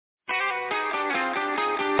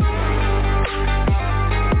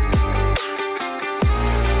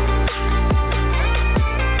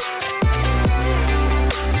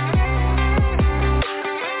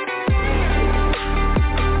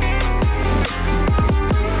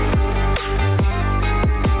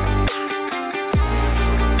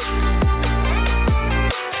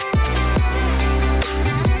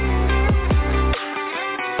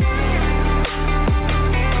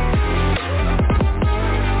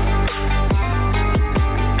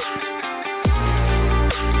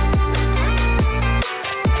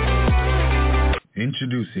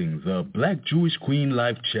Black Jewish Queen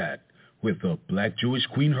Live Chat with the Black Jewish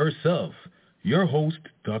Queen herself, your host,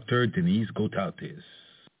 Dr. Denise Gotatis.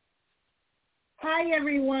 Hi,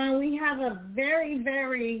 everyone. We have a very,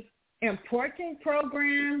 very important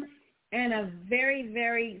program and a very,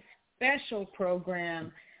 very special program.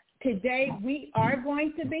 Today, we are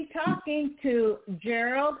going to be talking to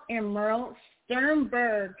Gerald and Merle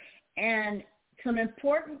Sternberg and some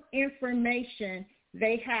important information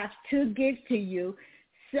they have to give to you.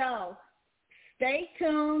 So stay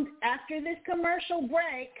tuned. After this commercial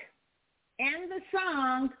break and the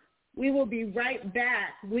song, we will be right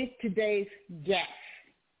back with today's guest.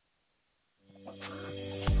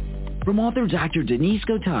 From author Dr. Denise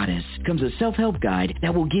Gotatis comes a self-help guide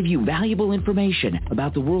that will give you valuable information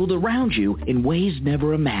about the world around you in ways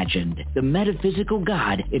never imagined. The Metaphysical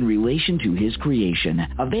God in Relation to His Creation.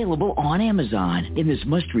 Available on Amazon. In this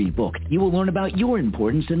must-read book, you will learn about your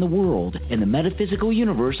importance in the world and the metaphysical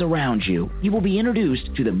universe around you. You will be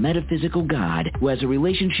introduced to the Metaphysical God who has a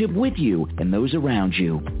relationship with you and those around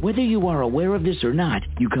you. Whether you are aware of this or not,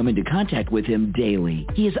 you come into contact with Him daily.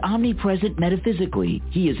 He is omnipresent metaphysically.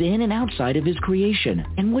 He is in and outside of His creation.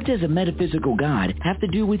 And what does a metaphysical God have to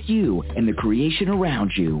do with you and the creation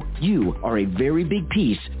around you? You are a very big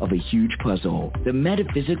piece of a huge puzzle. The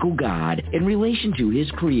Metaphysical God in Relation to His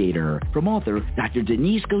Creator from author Dr.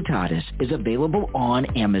 Denise Gotatis is available on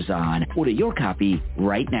Amazon. Order your copy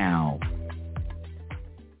right now.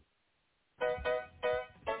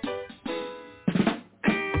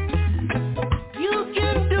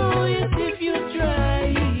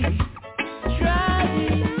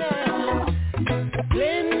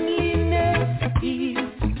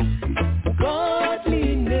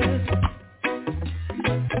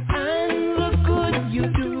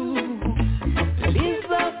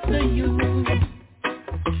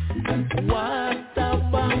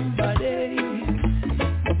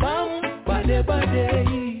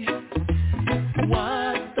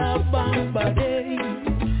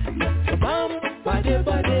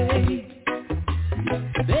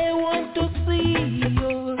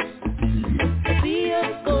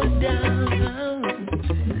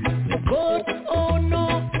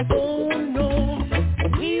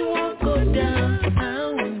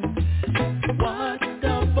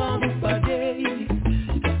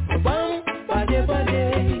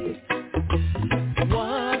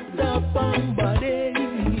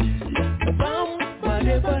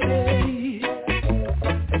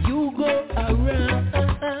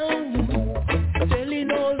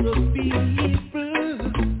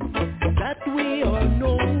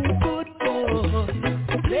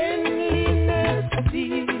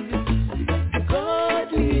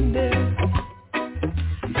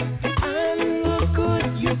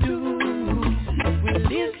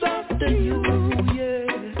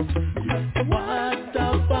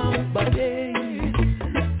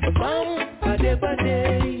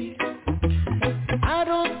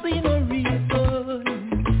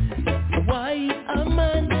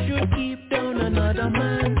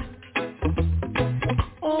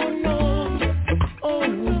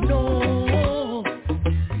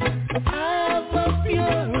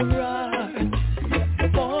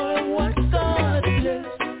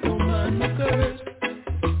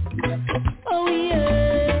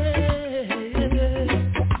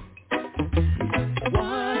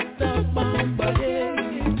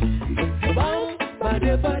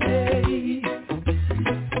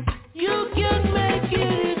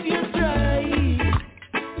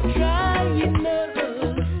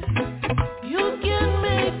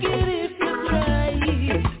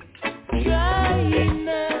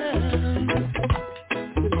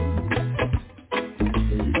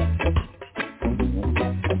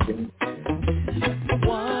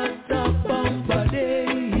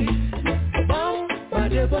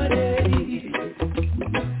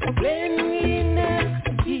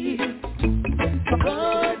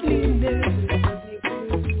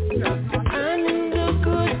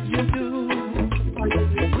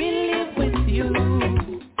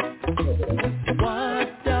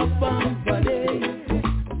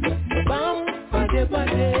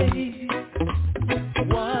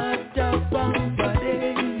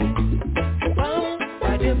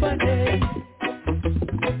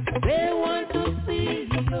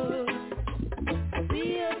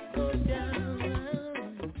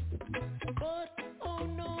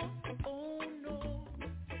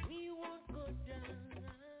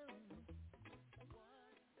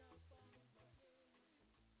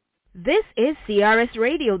 This is CRS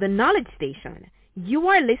Radio, the Knowledge Station. You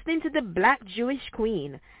are listening to the Black Jewish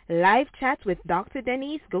Queen, live chats with Dr.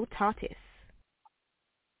 Denise Gotatis.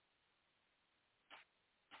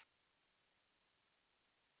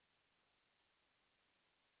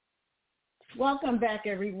 Welcome back,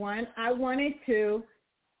 everyone. I wanted to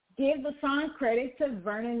give the song credit to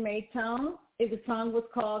Vernon Maytone. The song was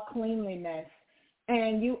called Cleanliness.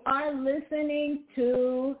 And you are listening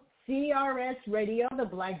to CRS Radio, the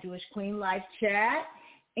Black Jewish Queen Live Chat.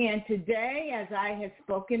 And today, as I have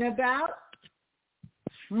spoken about,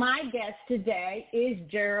 my guest today is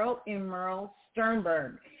Gerald and Merle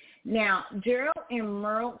Sternberg. Now, Gerald and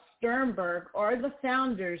Merle Sternberg are the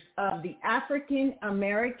founders of the African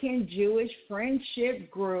American Jewish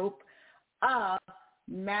Friendship Group of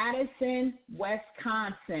Madison,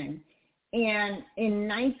 Wisconsin. And in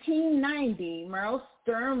 1990, Merle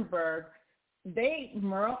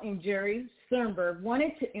and Jerry Sternberg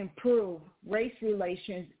wanted to improve race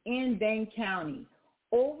relations in Dane County.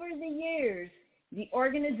 Over the years, the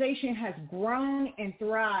organization has grown and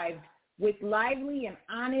thrived with lively and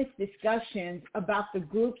honest discussions about the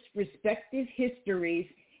group's respective histories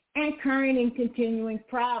and current and continuing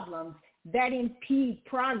problems that impede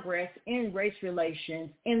progress in race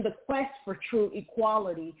relations in the quest for true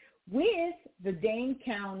equality with the Dane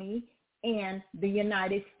County and the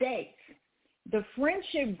United States. The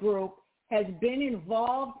Friendship Group has been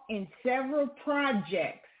involved in several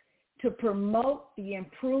projects to promote the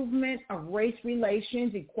improvement of race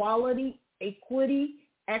relations, equality, equity,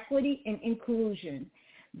 and inclusion.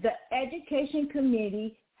 The Education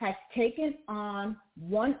Committee has taken on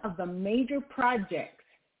one of the major projects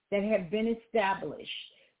that have been established.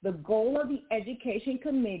 The goal of the Education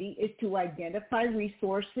Committee is to identify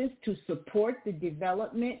resources to support the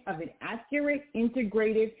development of an accurate,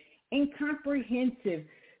 integrative, and comprehensive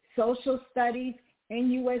social studies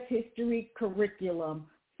and U.S. history curriculum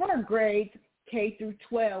for grades K through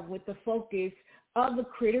 12 with the focus of the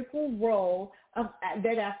critical role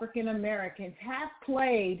that African Americans have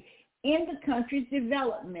played in the country's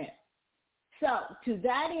development. So to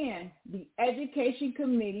that end, the Education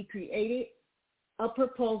Committee created a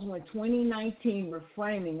proposal in 2019,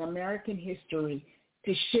 Reframing American History,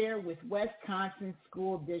 to share with Wisconsin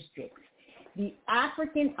school districts. The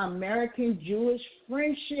African American Jewish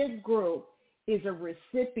Friendship Group is a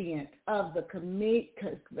recipient of the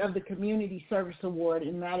Community Service Award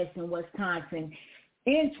in Madison, Wisconsin.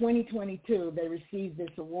 In 2022, they received this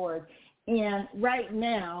award. And right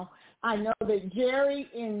now, I know that Jerry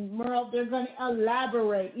and Merle, they're going to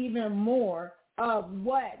elaborate even more of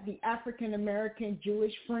what the African American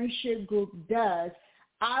Jewish Friendship Group does.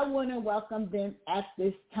 I want to welcome them at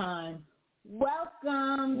this time.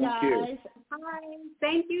 Welcome, guys. Hi.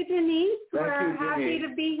 Thank you, Denise. We're happy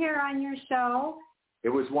to be here on your show. It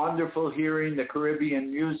was wonderful hearing the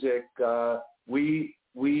Caribbean music. We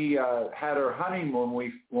had our honeymoon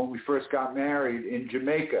when we first got married in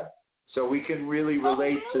Jamaica, so we can really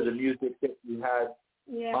relate to the music that you had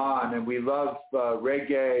on, and we love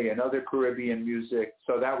reggae and other Caribbean music,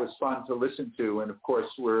 so that was fun to listen to. And of course,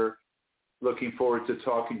 we're looking forward to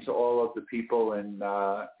talking to all of the people in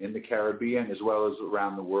the Caribbean as well as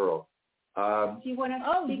around the world. Do you want to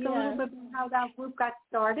speak a little bit about how that group got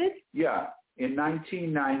started? Yeah. In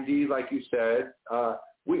 1990, like you said,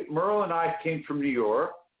 Merle and I came from New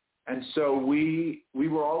York, and so we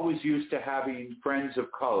were always used to having friends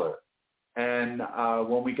of color. And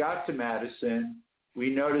when we got to Madison, we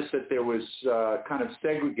noticed that there was kind of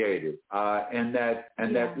segregated, and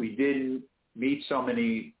that we didn't meet so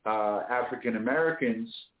many African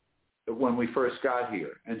Americans when we first got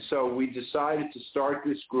here. And so we decided to start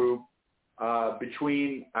this group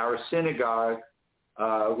between our synagogue,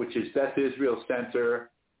 which is Beth Israel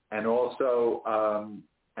Center, and also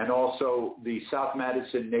the South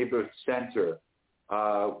Madison Neighborhood Center,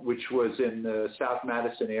 which was in the South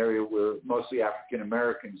Madison area where mostly African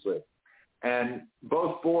Americans live. And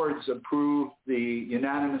both boards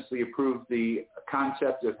unanimously approved the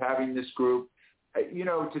concept of having this group.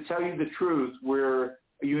 To tell you the truth, we're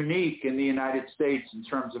unique in the United States in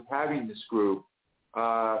terms of having this group.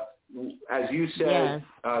 As you said,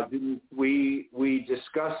 we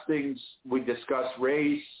discuss things. We discuss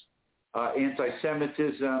race,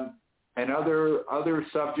 anti-Semitism, and other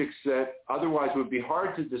subjects that otherwise would be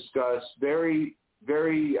hard to discuss very,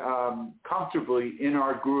 very comfortably in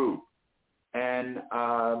our group. And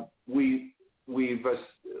we've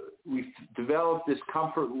developed this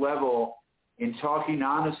comfort level in talking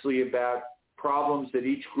honestly about problems that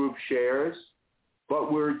each group shares,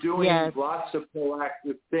 but we're doing lots of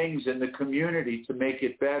proactive things in the community to make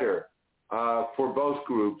it better for both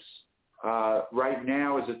groups. Right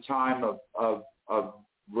now is a time of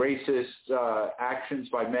racist actions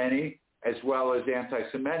by many, as well as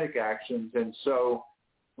anti-Semitic actions, and so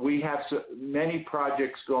we have many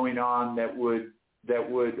projects going on that would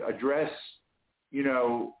address,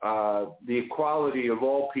 the equality of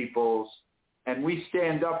all peoples And we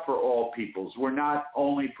stand up for all peoples. We're not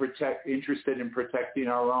only interested in protecting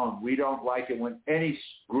our own. We don't like it when any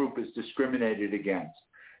group is discriminated against.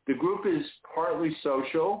 The group is partly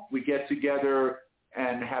social. We get together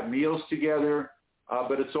and have meals together,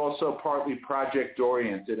 but it's also partly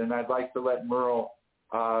project-oriented. And I'd like to let Merle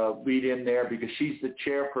lead in there because she's the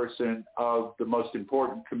chairperson of the most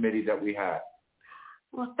important committee that we have.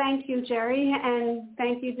 Well, thank you, Jerry, and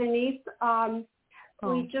thank you, Denise.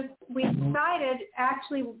 We decided,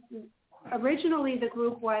 actually, originally the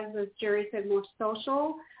group was, as Jerry said, more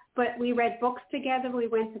social, but we read books together. We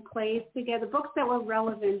went to plays together, books that were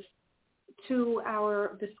relevant to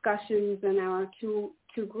our discussions and our two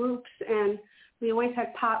groups. And we always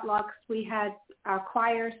had potlucks. We had our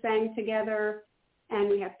choir sang together, and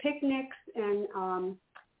we had picnics, and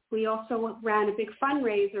we also ran a big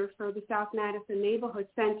fundraiser for the South Madison Neighborhood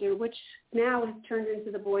Center, which now has turned into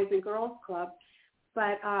the Boys and Girls Club.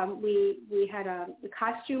 But we had the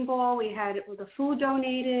costume ball, we had the food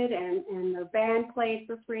donated, and the band played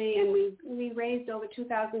for free, and we raised over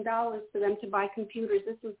 $2,000 for them to buy computers.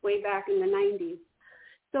 This was way back in the 90s.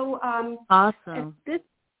 So awesome. It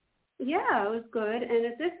was good. And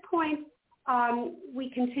at this point, we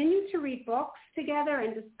continue to read books together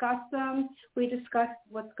and discuss them. We discuss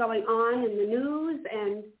what's going on in the news,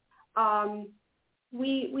 and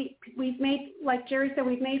we've made, like Jerry said,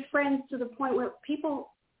 we've made friends to the point where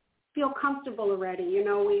people feel comfortable already. You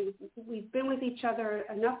know, we've been with each other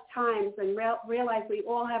enough times and realize we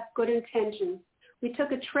all have good intentions. We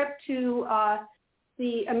took a trip to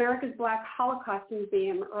the America's Black Holocaust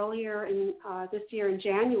Museum earlier in this year in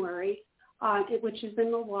January, which is in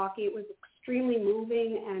Milwaukee. It was extremely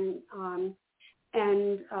moving,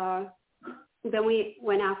 and then we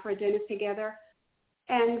went out for a dinner together.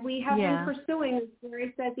 And we have been pursuing, as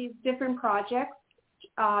Jerry said, these different projects.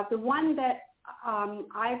 The one that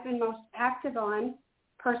I've been most active on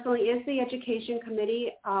personally is the Education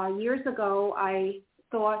Committee. Years ago, I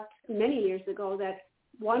thought, many years ago, that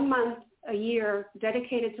 1 month a year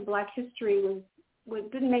dedicated to Black history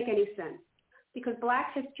didn't make any sense, because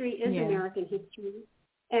Black history is American history,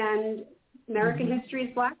 and American history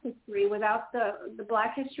is Black history. Without the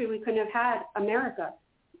Black history, we couldn't have had America.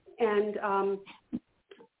 And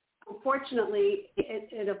unfortunately,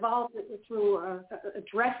 it evolved through a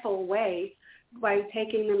dreadful way by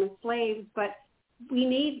taking them as slaves. But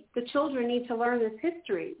the children need to learn this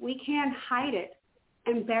history. We can't hide it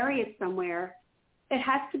and bury it somewhere. It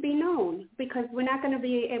has to be known, because we're not going to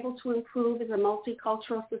be able to improve as a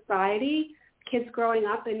multicultural society. Kids growing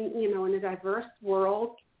up in a diverse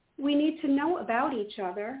world, we need to know about each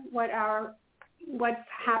other, what's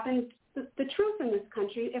happened, the truth in this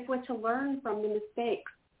country, if we're to learn from the mistakes.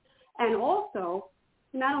 And also,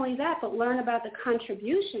 not only that, but learn about the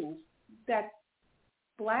contributions that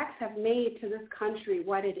Blacks have made to this country,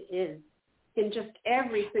 what it is, in just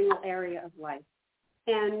every single area of life.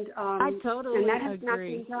 And I totally and that has agree. not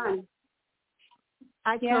been done.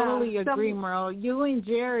 I totally agree, Merle. You and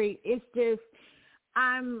Jerry, it's just,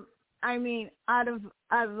 out of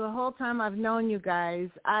the whole time I've known you guys,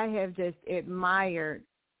 I have just admired.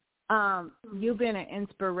 You've been an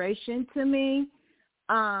inspiration to me.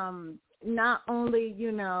 Not only,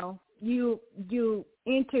 you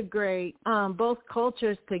integrate both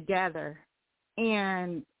cultures together,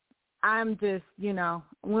 and I'm just,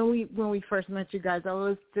 when we first met you guys, I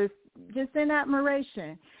was just in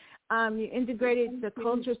admiration. You integrated the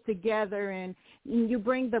cultures together, and you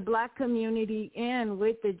bring the Black community in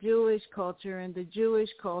with the Jewish culture, and the Jewish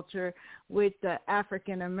culture with the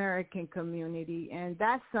African American community, and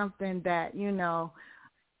that's something that,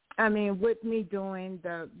 with me doing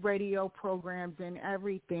the radio programs and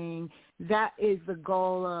everything, that is the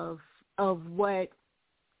goal of what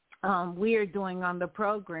we are doing on the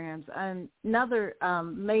programs. Another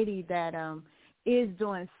lady that is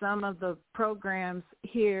doing some of the programs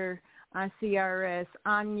here on CRS,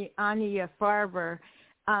 Anya Farber,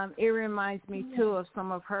 it reminds me, too, of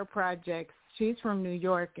some of her projects. She's from New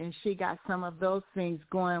York, and she got some of those things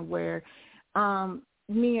going where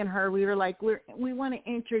me and her, we were like, we want to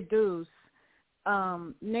introduce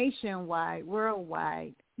nationwide,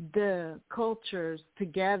 worldwide, the cultures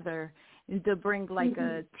together, and to bring like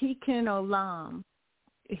a Tikkun Olam,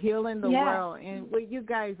 healing the world. And what you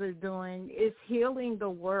guys are doing is healing the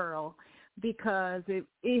world, because it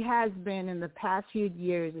has been, in the past few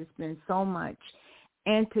years, it's been so much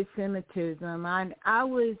anti-Semitism. I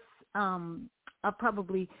was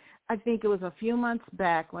I think it was a few months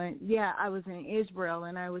back when, I was in Israel,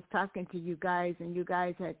 and I was talking to you guys, and you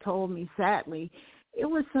guys had told me, sadly, it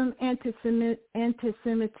was some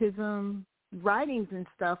anti-Semitism writings and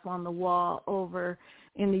stuff on the wall over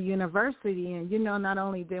in the university. And, not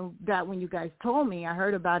only that when you guys told me, I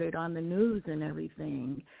heard about it on the news and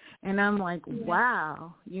everything. And I'm like,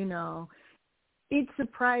 wow, it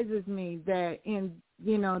surprises me that in,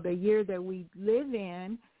 the year that we live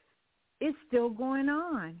in, it's still going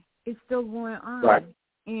on. It's still going on. Right.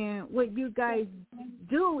 And what you guys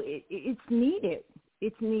do, it's needed.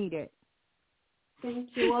 It's needed. Thank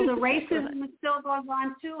you. Well, the racism still goes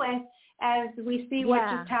on, too, and as we see what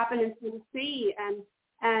just happened in Tennessee. And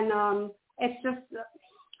it's just,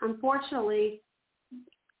 unfortunately,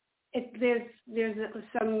 there's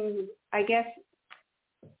some, I guess,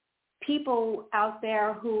 people out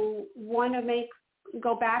there who want to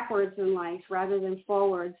go backwards in life rather than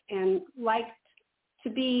forwards, and like to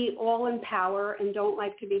be all in power and don't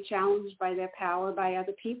like to be challenged by their power by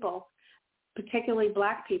other people, particularly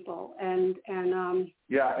Black people. And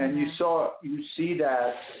you see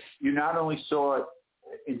that. You not only saw it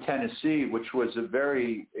in Tennessee, which was a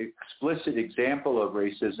very explicit example of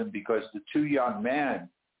racism, because the two young men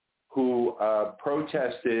who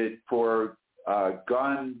protested for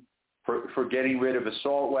for getting rid of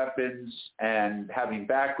assault weapons and having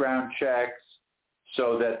background checks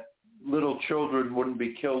so that little children wouldn't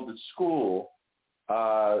be killed at school,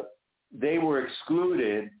 they were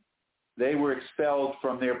excluded. They were expelled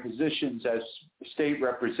from their positions as state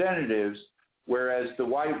representatives, whereas the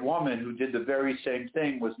white woman who did the very same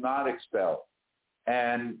thing was not expelled.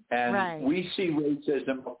 And we see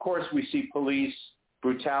racism. Of course, we see police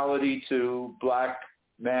brutality to Black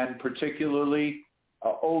men, particularly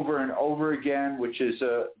over and over again, which is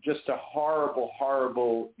just a horrible,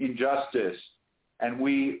 horrible injustice. And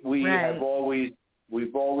we've always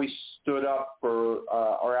stood up for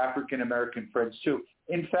our African American friends too.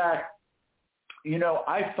 In fact,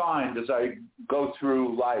 I find as I go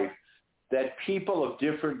through life that people of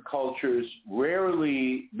different cultures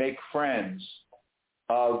rarely make friends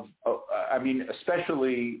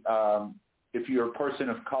especially if you're a person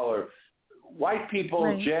of color. White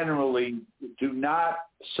people generally do not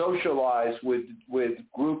socialize with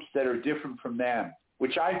groups that are different from them,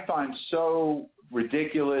 which I find so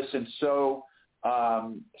ridiculous and so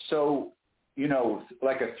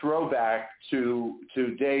like a throwback to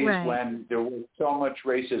days when there was so much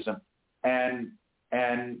racism. And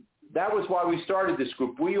that was why we started this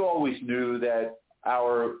group. We always knew that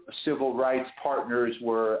our civil rights partners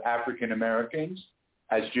were African Americans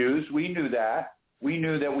as Jews. We knew that. We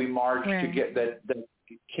knew that we marched to get that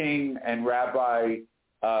King and Rabbi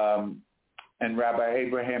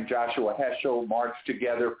Abraham Joshua Heschel marched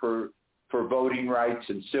together for voting rights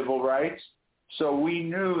and civil rights. So we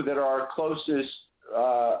knew that our closest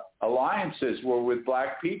alliances were with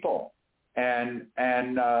Black people, and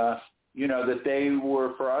that they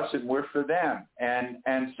were for us and we're for them. And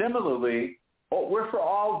similarly, we're for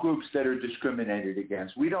all groups that are discriminated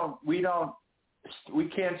against. We can't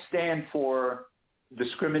stand for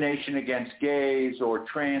discrimination against gays or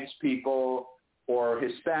trans people or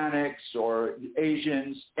Hispanics or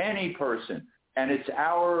Asians, any person. And it's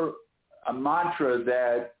our mantra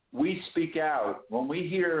that we speak out. When we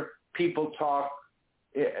hear people talk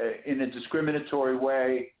in a discriminatory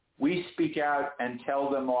way, we speak out and tell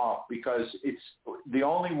them off, because it's the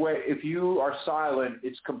only way. If you are silent,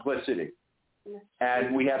 it's complicity.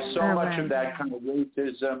 And we have so much of that kind of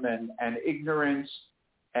racism and ignorance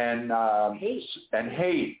and hate.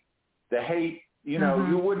 The hate,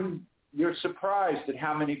 you're surprised at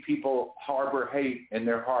how many people harbor hate in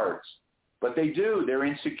their hearts. But they do. They're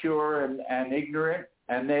insecure and ignorant,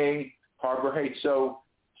 and they harbor hate. So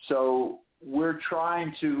we're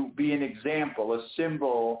trying to be an example, a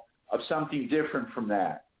symbol of something different from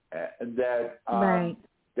that. That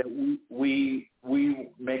we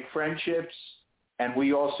make friendships, and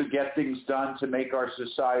we also get things done to make our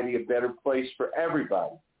society a better place for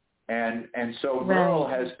everybody. And so Merle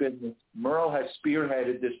has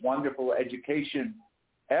spearheaded this wonderful education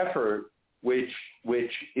effort, which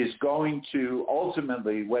is going to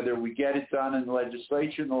ultimately, whether we get it done in the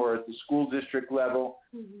legislation or at the school district level,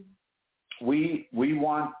 we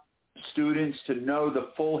want students to know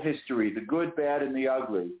the full history, the good, bad, and the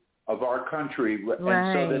ugly of our country, and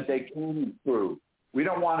so that they can improve. We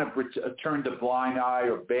don't want to turn a blind eye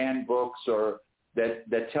or ban books or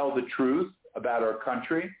that tell the truth about our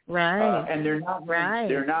country. And they're not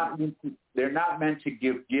meant to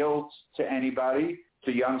give guilt to anybody,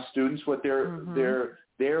 to young students. What they're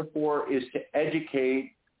there for is to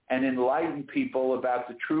educate and enlighten people about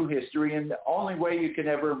the true history. And the only way you can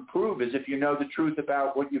ever improve is if you know the truth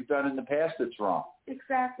about what you've done in the past that's wrong.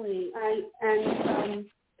 Exactly.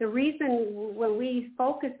 The reason when we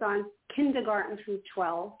focus on kindergarten through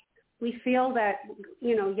 12, we feel that,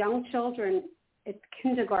 young children it's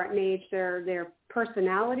kindergarten age. Their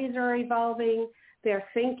personalities are evolving, their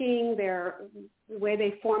thinking, the way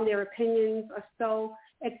they form their opinions are so,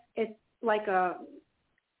 it's like a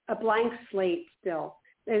blank slate still,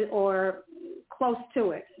 or close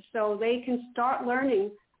to it. So they can start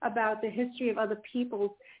learning about the history of other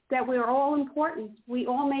peoples, that we're all important. We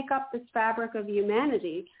all make up this fabric of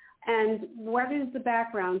humanity. And what is the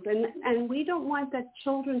background? And we don't want the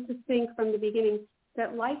children to think from the beginning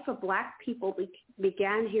that life for Black people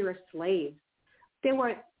began here as slaves. There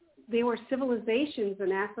were civilizations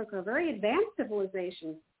in Africa, very advanced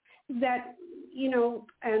civilizations, that,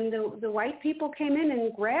 and the white people came in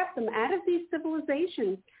and grabbed them out of these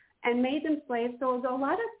civilizations and made them slaves. So a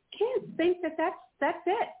lot of kids think that that's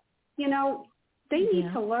it. They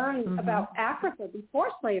need to learn about Africa before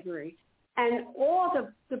slavery, and all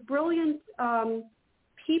the brilliant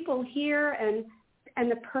people here, and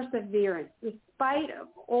the perseverance, despite of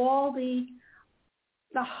all the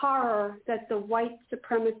horror that the white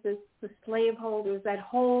supremacists, the slaveholders, that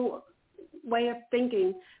whole way of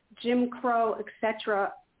thinking, Jim Crow,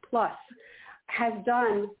 etc., plus, has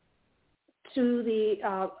done to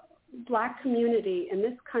the Black community in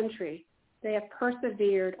this country. They have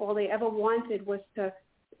persevered. All they ever wanted was to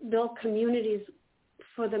build communities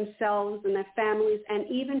for themselves and their families, and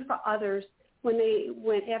even for others. When they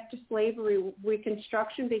went after slavery,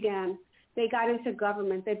 Reconstruction began, they got into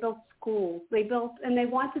government. They built schools. And they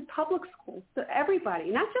wanted public schools for everybody,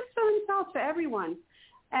 not just for themselves, for everyone.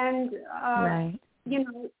 And,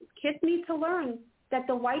 kids need to learn that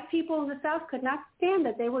the white people in the South could not stand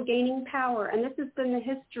that they were gaining power. And this has been the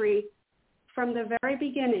history from the very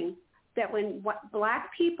beginning, that when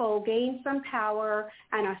Black people gain some power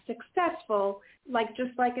and are successful,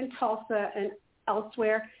 just like in Tulsa and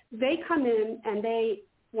elsewhere, they come in and they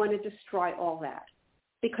want to destroy all that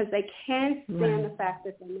because they can't stand the fact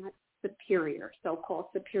that they're not superior, so-called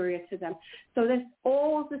superior to them. So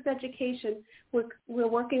all of this education, we're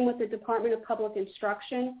working with the Department of Public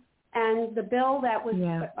Instruction, and the bill that was,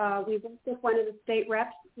 we worked with one of the state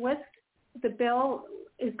reps with, the bill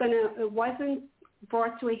is it wasn't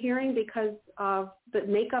brought to a hearing because of the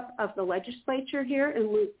makeup of the legislature here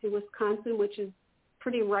in Wisconsin, which is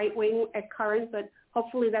pretty right-wing at current, but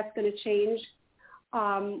hopefully that's going to change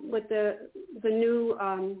with the new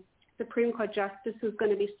Supreme Court justice who's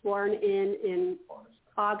going to be sworn in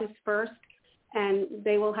August 1st, and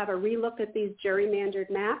they will have a relook at these gerrymandered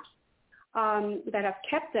maps that have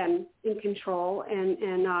kept them in control.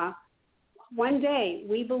 And one day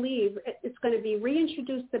we believe it's going to be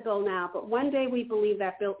reintroduced, the bill now, but one day we believe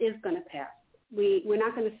that bill is going to pass. We're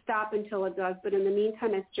not going to stop until it does, but in the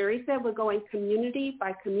meantime, as Jerry said, we're going community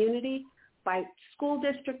by community, by school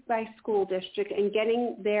district, and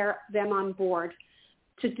getting them on board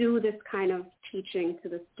to do this kind of teaching to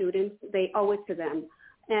the students. They owe it to them.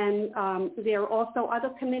 And there are also other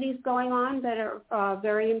committees going on that are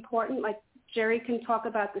very important, like Jerry can talk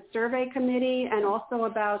about the survey committee and also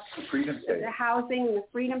about the housing and the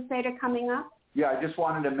Freedom Seder coming up. Yeah, I just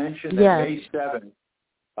wanted to mention that May 7th,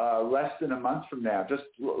 less than a month from now,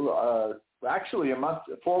 actually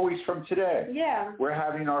 4 weeks from today, we're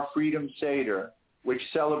having our Freedom Seder, which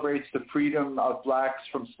celebrates the freedom of Blacks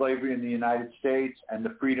from slavery in the United States and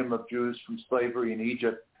the freedom of Jews from slavery in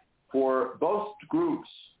Egypt. For both groups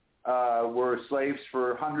were slaves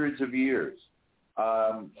for hundreds of years.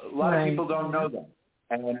 A lot of people don't know them,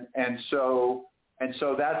 and so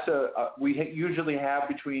that's we usually have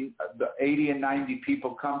between 80 and 90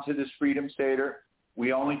 people come to this Freedom Seder.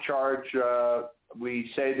 We only charge,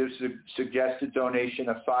 we say there's a suggested donation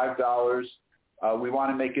of $5. We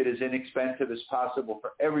want to make it as inexpensive as possible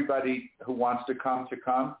for everybody who wants to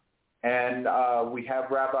come. And we have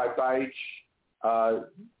Rabbi Beich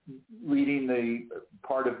leading the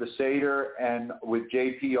part of the Seder, and with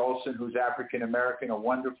J.P. Olson, who's African-American, a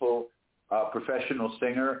wonderful professional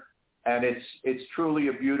singer. And it's truly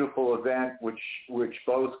a beautiful event, which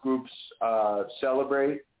both groups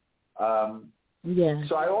celebrate.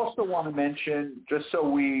 So I also want to mention, just so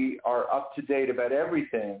we are up to date about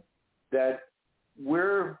everything, that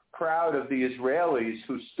we're proud of the Israelis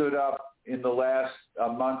who stood up in the last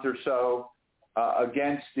month or so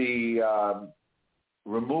against the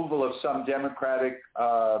removal of some democratic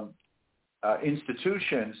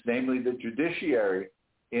institutions, namely the judiciary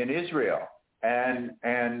in Israel. And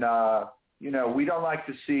we don't like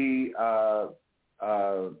to see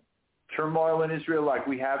turmoil in Israel like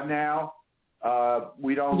we have now.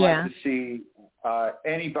 We don't like to see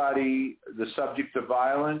anybody the subject of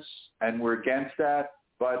violence, and we're against that.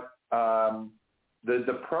 But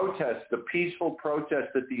the protest, the peaceful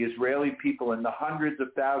protest that the Israeli people in the hundreds of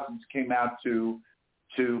thousands came out to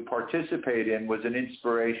to participate in was an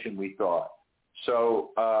inspiration, we thought. So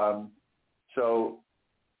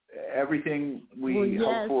everything we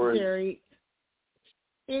hope for is...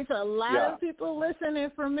 It's a lot of people listening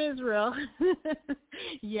from Israel. They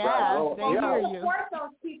hear you. Support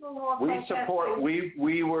those people who are protesting.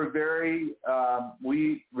 We were very,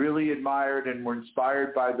 we really admired and were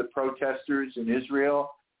inspired by the protesters in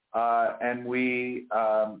Israel, and we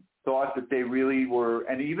thought that they really were,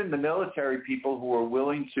 and even the military people who were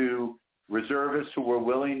willing to, reservists who were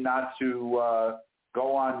willing not to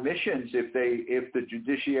go on missions if the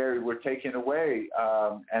judiciary were taken away,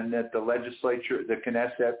 and that the legislature, the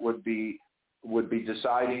Knesset, would be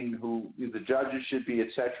deciding who the judges should be,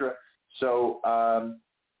 etc. So our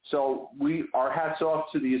hats off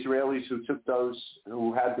to the Israelis who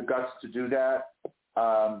had the guts to do that.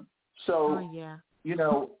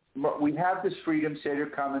 We have this Freedom Seder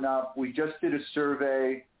coming up. We just did a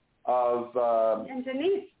survey of and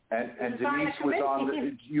Denise. And Denise was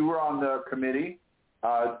on. You were on the committee.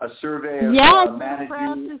 A survey of managerial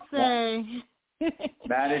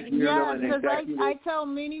and executive. I tell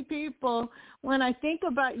many people when I think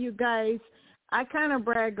about you guys, I kind of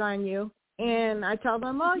brag on you, and I tell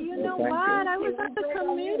them, "Oh, you know what? I was at the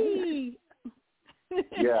committee."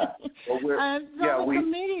 I'm on the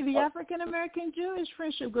committee, the African American Jewish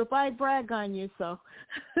Friendship Group. I brag on you, so.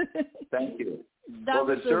 Thank you. That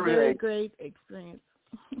was a very great experience.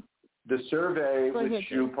 The survey which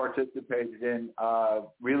you participated in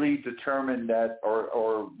really determined that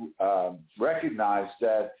or recognized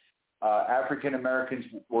that African Americans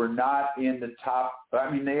were not in the top. I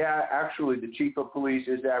mean, actually, the chief of police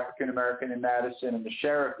is African American in Madison, and the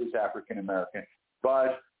sheriff is African American.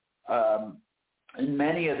 But in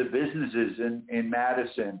many of the businesses in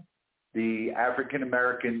Madison, the African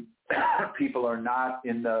American people are not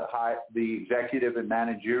in the executive and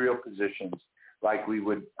managerial positions like we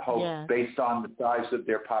would hope based on the size of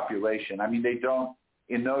their population. I mean, they don't,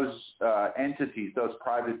 in those entities, those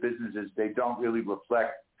private businesses, they don't really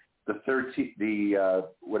reflect the 7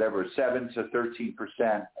 to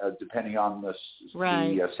 13%, depending on the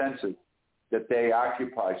census that they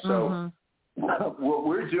occupy. So what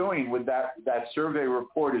we're doing with that survey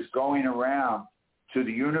report is going around to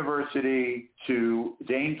the university, to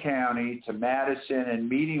Dane County, to Madison, and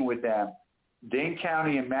meeting with them. Dane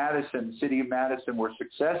County and Madison, the city of Madison, were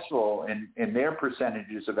successful in their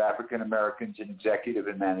percentages of African Americans in executive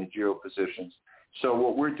and managerial positions. So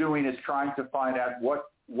what we're doing is trying to find out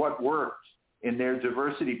what works in their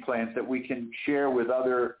diversity plans that we can share with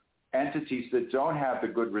other entities that don't have the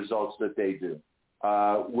good results that they do.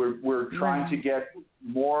 We're trying to get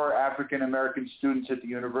more African American students at the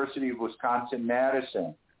University of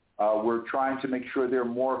Wisconsin-Madison. We're trying to make sure there are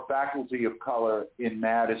more faculty of color in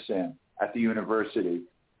Madison at the university.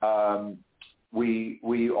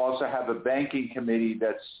 We also have a banking committee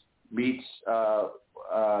that meets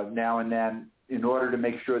now and then in order to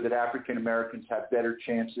make sure that African Americans have better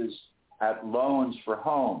chances at loans for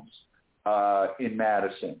homes in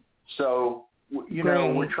Madison. So,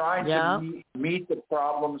 we're trying to meet the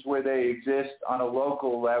problems where they exist on a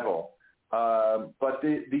local level. But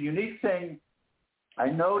the unique thing I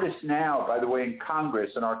notice now, by the way, in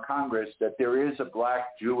our Congress, that there is a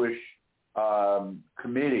Black Jewish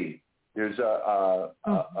committee. There's a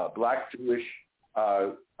Black Jewish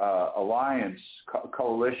alliance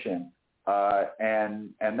coalition,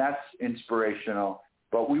 and that's inspirational.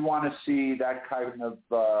 But we want to see that kind of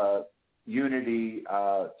unity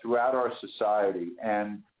throughout our society,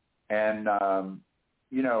 and the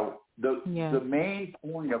main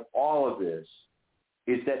point of all of this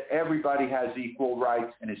is that everybody has equal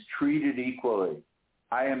rights and is treated equally.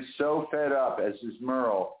 I am so fed up, as is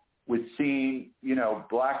Merle, with seeing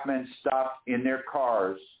Black men stopped in their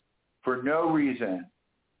cars for no reason,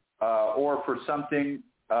 or for something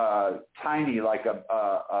tiny like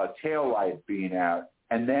a tail light being out,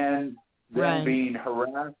 and then being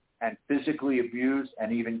harassed and physically abused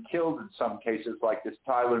and even killed in some cases, like this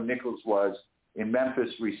Tyler Nichols was in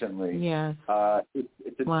Memphis recently. Yes.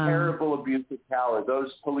 It's a terrible abuse of power.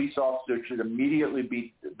 Those police officers should immediately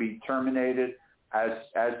be terminated,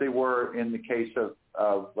 as they were in the case of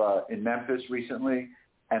in Memphis recently,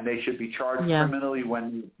 and they should be charged criminally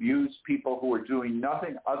when they abuse people who are doing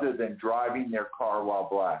nothing other than driving their car while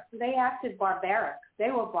Black. They acted barbaric.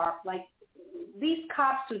 They were like these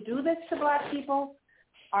cops who do this to Black people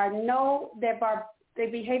they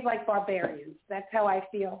behave like barbarians. That's how I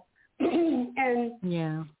feel. And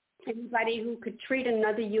anybody who could treat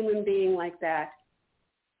another human being like that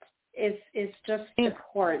is just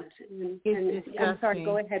abhorrent. And I'm sorry,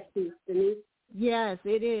 go ahead, please, Denise. Yes,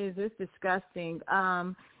 it is. It's disgusting.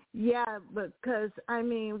 Yeah, because, I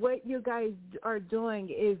mean, what you guys are doing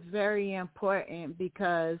is very important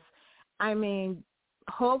because, I mean,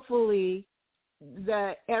 hopefully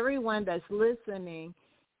that everyone that's listening,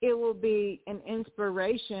 it will be an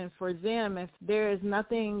inspiration for them if there is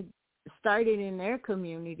nothing started in their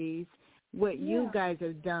communities, what you guys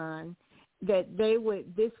have done, that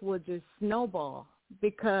this would just snowball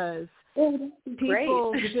because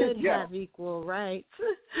people should have equal rights.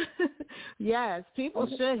 Yes, people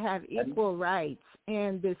should have equal rights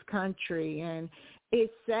in this country. And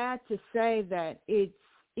it's sad to say that it's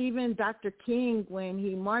even Dr. King, when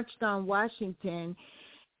he marched on Washington,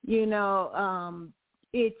 you know,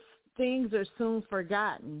 it's things are soon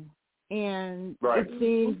forgotten. And it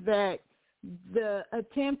seems that the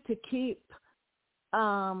attempt to keep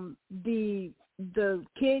the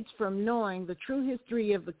kids from knowing the true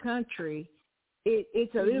history of the country,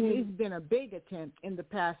 it's been a big attempt in the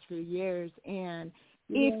past few years. And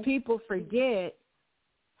if people forget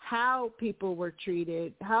how people were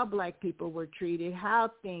treated, how black people were treated, how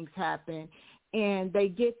things happened, and they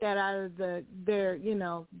get that out of their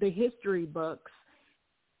the history books,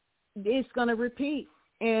 it's going to repeat.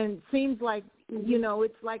 And seems like,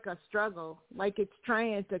 it's like a struggle, like it's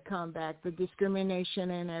trying to come back, the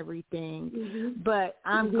discrimination and everything. But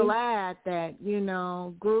I'm glad that,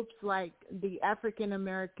 groups like the African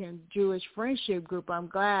American Jewish Friendship Group, I'm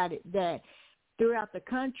glad that throughout the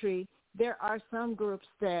country, there are some groups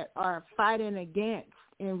that are fighting against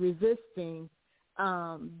and resisting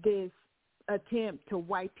this attempt to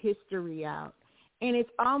wipe history out. And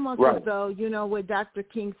it's almost as though, what Dr.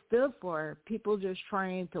 King stood for, people just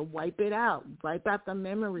trying to wipe it out, wipe out the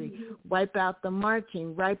memory, wipe out the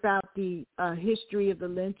marching, wipe out the history of the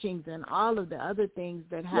lynchings and all of the other things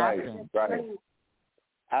that happened. Right.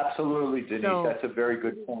 Absolutely, Denise. That's a very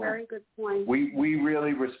good point. Very good point. We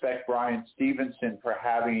really respect Brian Stevenson for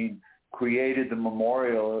having created the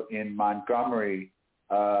memorial in Montgomery,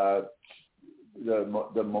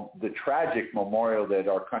 the tragic memorial that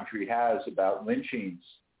our country has about lynchings,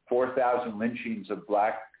 4,000 lynchings of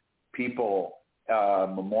black people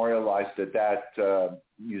memorialized at that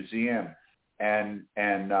museum. And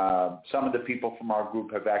some of the people from our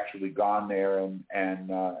group have actually gone there, and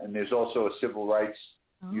there's also a civil rights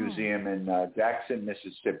museum in Jackson,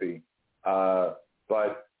 Mississippi.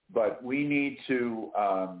 But we need to.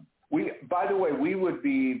 By the way, we would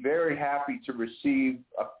be very happy to receive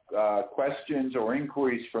questions or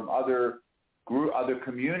inquiries from other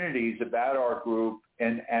communities about our group,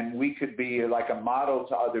 and we could be like a model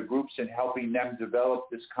to other groups in helping them develop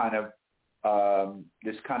this kind of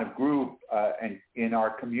group and in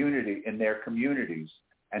our community, in their communities.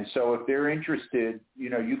 And so, if they're interested,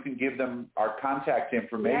 you can give them our contact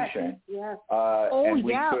information. Yes.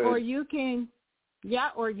 Or you can.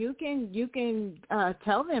 Yeah, or you can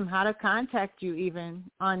tell them how to contact you even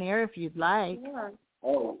on air if you'd like. Sure.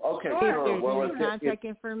 Oh, okay. If Sure. There's contact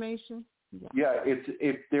information. Yeah,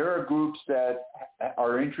 if there are groups that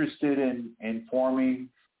are interested in forming,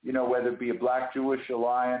 whether it be a Black Jewish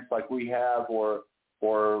Alliance like we have, or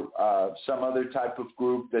some other type of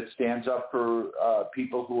group that stands up for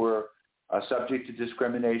people who are subject to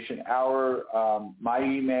discrimination, my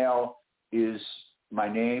email is my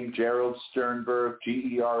name, Gerald Sternberg,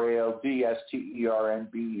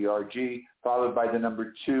 GeraldSternberg, followed by the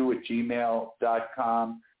number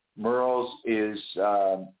 2@gmail.com. Merle's is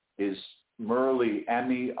Merle,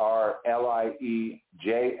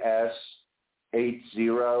 MERLIEJS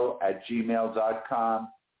 80@gmail.com.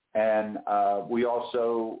 And we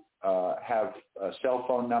also have cell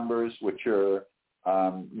phone numbers, which are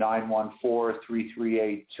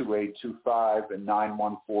 914-338-2825 and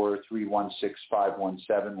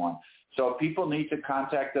 914-316-5171. So if people need to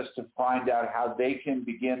contact us to find out how they can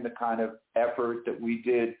begin the kind of effort that we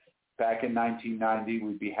did back in 1990,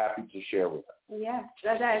 we'd be happy to share with them. Yeah,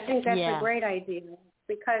 I think that's a great idea,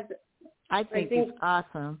 because I think it's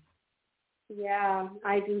awesome. Yeah,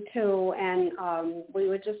 I do too. And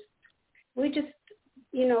we just,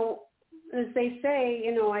 as they say,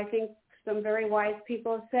 I think some very wise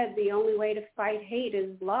people have said the only way to fight hate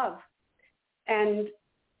is love. And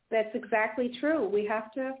that's exactly true. We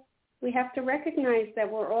have to recognize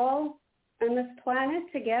that we're all on this planet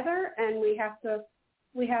together, and we have to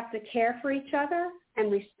care for each other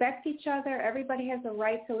and respect each other. Everybody has a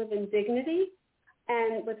right to live in dignity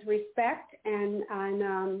and with respect, and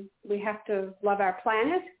we have to love our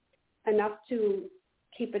planet enough to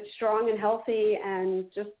keep it strong and healthy,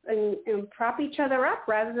 and just and prop each other up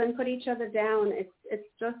rather than put each other down. It's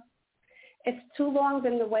too long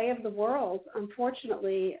been the way of the world,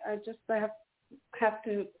 unfortunately. I have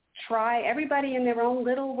to try, everybody in their own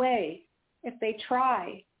little way. If they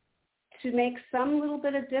try, to make some little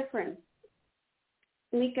bit of difference.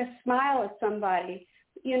 Make a smile at somebody,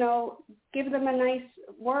 give them a nice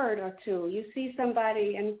word or two. You see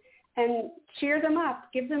somebody and cheer them up,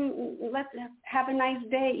 let's have a nice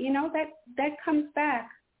day. That comes back.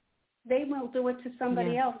 They will do it to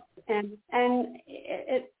somebody else, and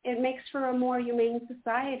it makes for a more humane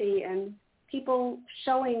society, and people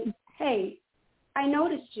showing, hey, I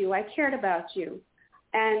noticed you, I cared about you,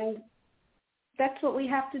 and that's what we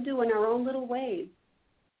have to do in our own little ways.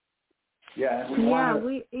 Yeah,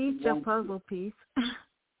 we each a puzzle piece.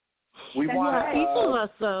 We want each of us,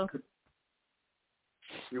 though.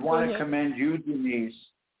 We want to commend you, Denise,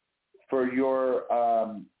 for your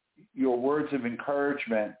words of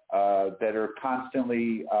encouragement that are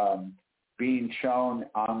constantly being shown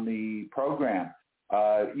on the program.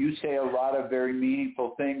 You say a lot of very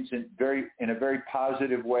meaningful things in a very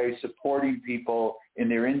positive way, supporting people in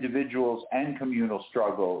their individuals and communal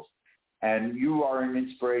struggles. And you are an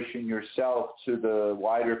inspiration yourself to the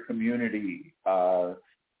wider community.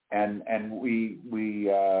 And we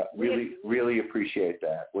really appreciate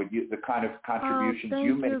that. The kind of contributions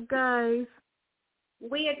you make. Thank you, guys.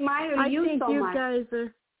 We admire you so much.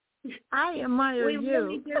 I admire we you. We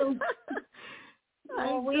really do.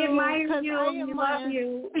 We admire you. We love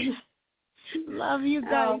you. Love you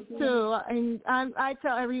guys too. And I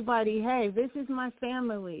tell everybody, hey, this is my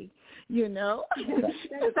family. That's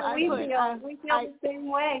how we feel. We feel the same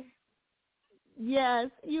way. Yes,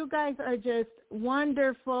 you guys are just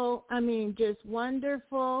wonderful. Just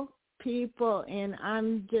wonderful people. And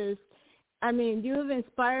you've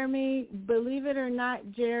inspired me. Believe it or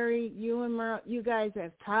not, Jerry, you and Merle, you guys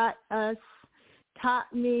have taught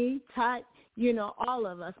me, all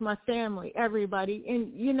of us, my family, everybody.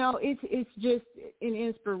 And, it's just an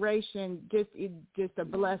inspiration, just a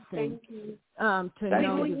blessing. Thank you. To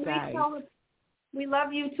know you guys. We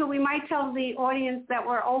love you, too. We might tell the audience that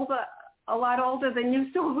we're a lot older than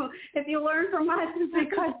you. So if you learn from us, it's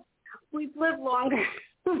because we've lived longer.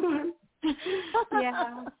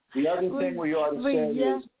 Yeah. The other thing we ought to say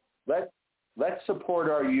is let's support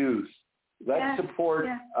our youth. Let's support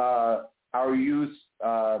our youth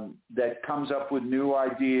that comes up with new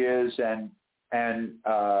ideas, and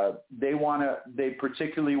they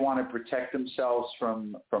particularly want to protect themselves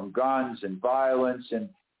from guns and violence,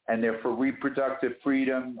 and they're for reproductive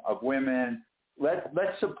freedom of women.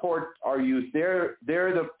 Let's support our youth. They're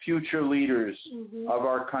the future leaders of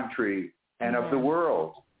our country and of the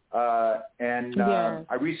world. I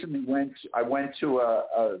recently went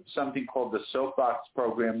to something called the Soapbox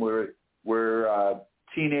program where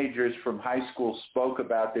teenagers from high school spoke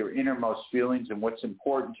about their innermost feelings and what's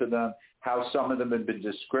important to them, how some of them have been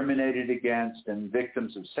discriminated against and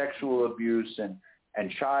victims of sexual abuse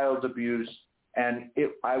and child abuse. And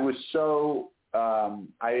I was so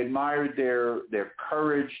I admired their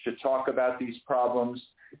courage to talk about these problems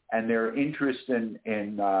and their interest in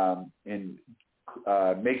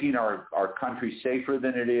making our country safer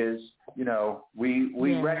than it is.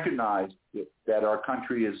 We recognize that our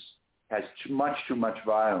country has much too much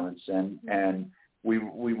violence, and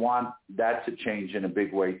we want that to change in a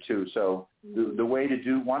big way too. So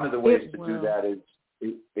one of the ways to do that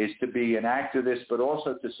is to be an activist, but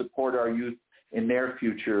also to support our youth in their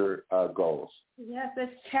future goals. Yes,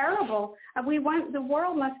 it's terrible. The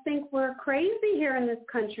world must think we're crazy here in this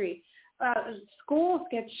country. Schools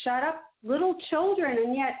get shut up, little children,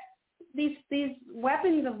 and yet these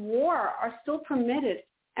weapons of war are still permitted.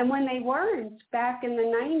 And when they weren't back in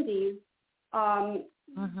the 90s,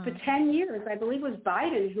 for 10 years, I believe it was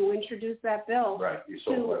Biden who introduced that bill. Right,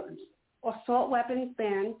 assault weapons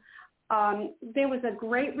ban. There was a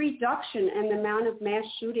great reduction in the amount of mass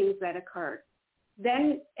shootings that occurred.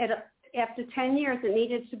 Then after 10 years, it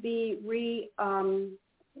needed to be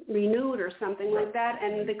renewed or something like that,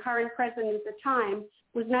 and the current president at the time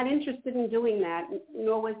was not interested in doing that,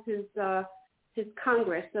 nor was his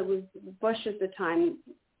Congress. That was Bush at the time.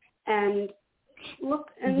 And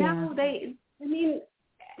now to me,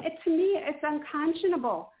 it's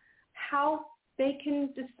unconscionable how they can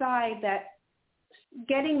decide that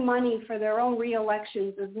getting money for their own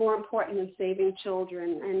re-elections is more important than saving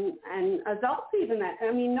children and adults even. That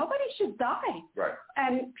nobody should die. Right.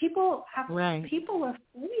 And people are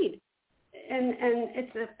freed, and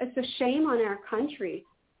it's a shame on our country.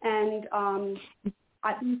 And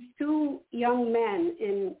these two young men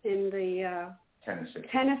in the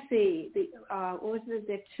Tennessee, what was it?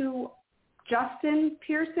 The two, Justin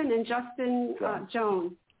Pearson and Justin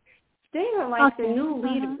Jones. They are like the new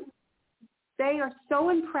leaders. They are so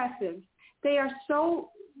impressive. They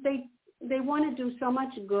want to do so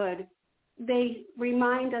much good. They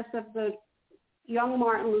remind us of the young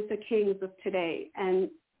Martin Luther Kings of today. And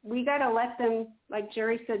we got to let them, like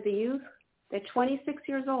Jerry said, the youth, they're 26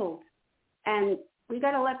 years old. And we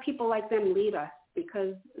got to let people like them lead us,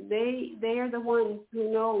 because they are the ones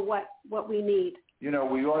who know what we need. We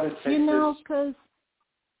ought to take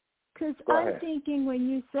because I'm thinking when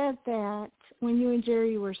you said that, when you and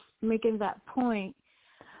Jerry were making that point,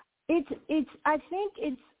 I think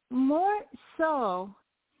it's more so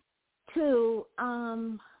to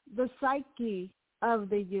the psyche of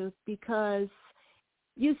the youth, because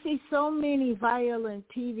you see so many violent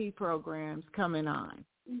TV programs coming on.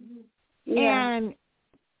 Mm-hmm. Yeah. And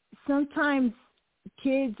sometimes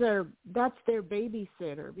kids that's their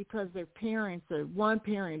babysitter, because their parents are one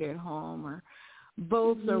parent at home, or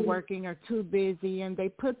both are working or too busy, and they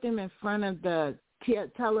put them in front of the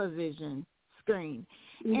television screen.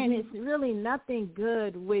 Mm-hmm. And it's really nothing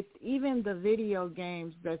good with even the video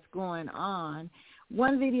games that's going on.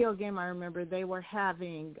 One video game I remember, they were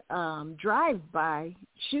having drive-by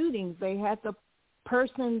shootings. They had the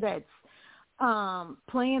person that's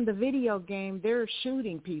playing the video game, they're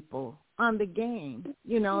shooting people on the game,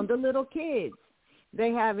 the little kids.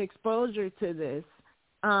 They have exposure to this.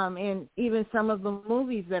 And even some of the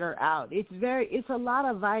movies that are out, it's a lot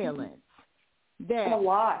of violence that, a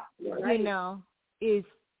lot, right. is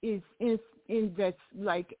that's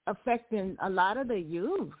like affecting a lot of the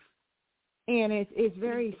youth. And it's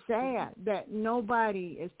very sad that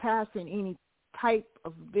nobody is passing any type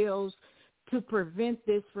of bills to prevent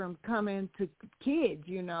this from coming to kids,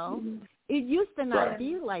 Mm-hmm. It used to not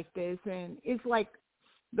be like this, and it's like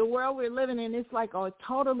the world we're living in, it's like a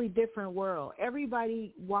totally different world.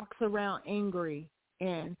 Everybody walks around angry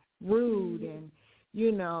and rude, and,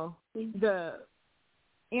 the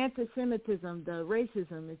anti-Semitism, the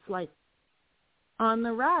racism, it's like on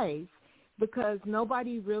the rise, because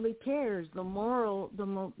nobody really cares. The morals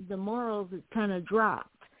have kind of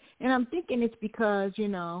dropped. And I'm thinking it's because,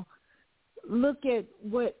 look at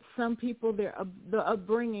what some people, the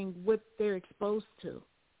upbringing, what they're exposed to.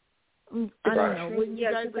 I don't know. Wouldn't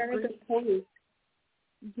you guys agree? Very good point.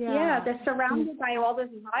 Yeah, they're surrounded by all this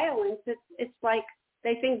violence. It's like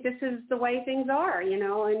they think this is the way things are, and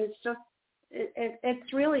it's just,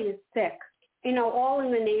 it's really sick, all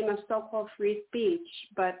in the name of so-called free speech,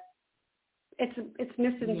 but it's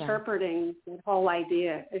misinterpreting the whole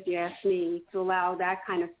idea, if you ask me, to allow that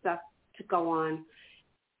kind of stuff to go on.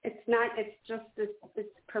 It's not, it's just, it's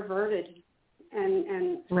perverted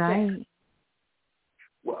and right. sick.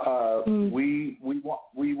 We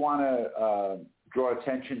want to draw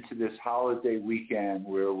attention to this holiday weekend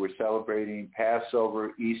where we're celebrating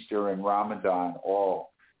Passover, Easter, and Ramadan all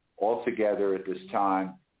together at this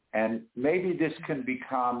time. And maybe this can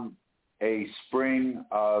become a spring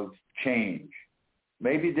of change.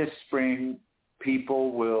 Maybe this spring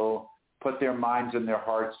people will put their minds and their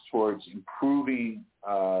hearts towards improving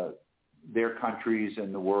their countries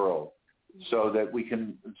and the world, so that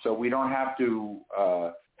we don't have to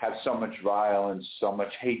have so much violence, so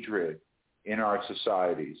much hatred in our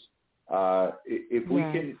societies.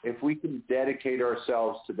 If we can dedicate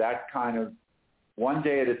ourselves to that kind of, one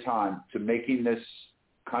day at a time, to making this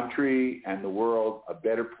country and the world a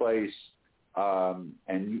better place,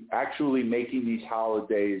 and actually making these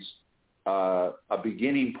holidays a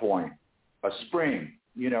beginning point, a spring,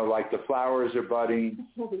 like the flowers are budding.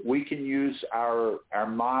 We can use our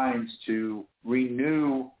minds to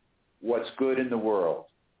renew what's good in the world,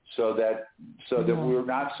 so that we're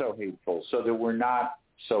not so hateful, so that we're not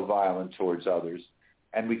so violent towards others,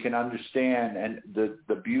 and we can understand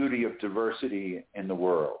the beauty of diversity in the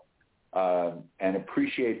world, and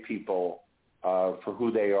appreciate people for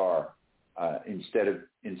who they are, instead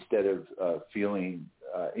of feeling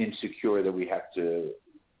insecure that we have to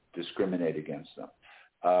discriminate against them.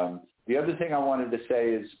 The other thing I wanted to say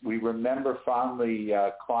is we remember fondly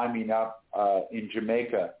climbing up in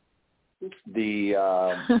Jamaica the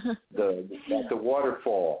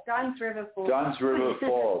waterfall, Dunn's River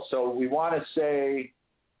Falls. So we want to say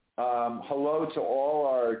hello to all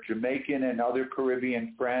our Jamaican and other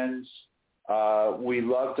Caribbean friends. We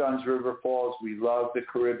love Dunn's River Falls. We love the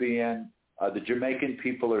Caribbean. The Jamaican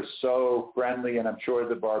people are so friendly, and I'm sure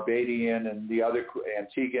the Barbadian and the other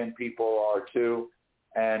Antiguan people are too.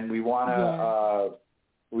 And we want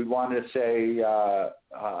to say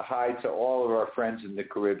hi to all of our friends in the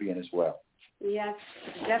Caribbean as well. Yes,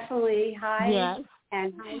 definitely. Hi. Yes.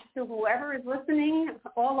 And hi to whoever is listening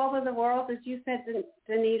all over the world. As you said,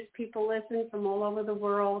 Denise, people listen from all over the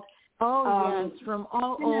world. Oh, yes, from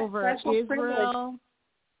all over. Israel. Privilege.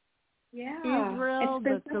 Yeah. Israel,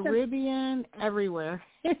 the Caribbean, everywhere.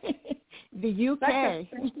 The UK.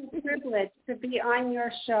 Such a special privilege to be on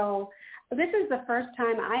your show. this is the first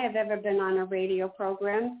time I have ever been on a radio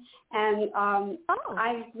program, and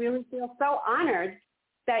I really feel so honored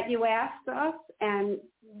that you asked us, and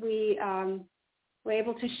we were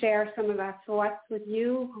able to share some of our thoughts with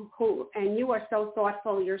you, and you are so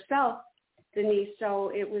thoughtful yourself, Denise,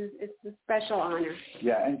 so it's a special honor.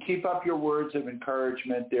 Yeah, and keep up your words of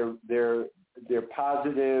encouragement. They're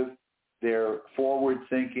positive, they're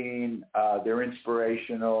forward-thinking, they're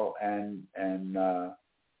inspirational, and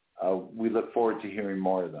we look forward to hearing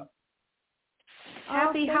more of them.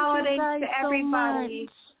 Happy holidays to everybody.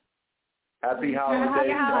 Happy holidays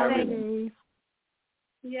to everyone.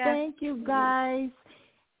 Yes. Thank you, guys.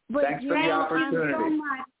 Thanks for the opportunity. So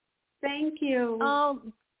much. Thank you. Oh,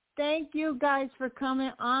 thank you guys for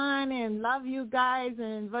coming on, and love you guys,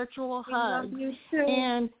 and virtual hugs. Love you too.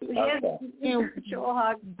 And, virtual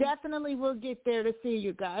hugs. Definitely we'll get there to see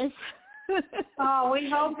you guys. Oh, we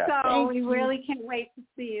hope so. Thank we you. really can't wait to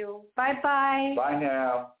see you. Bye-bye. Bye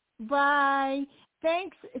now. Bye.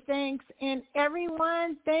 Thanks, and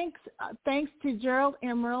everyone, thanks to Gerald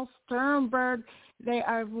and Merle Sternberg. They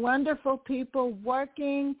are wonderful people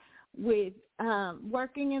working in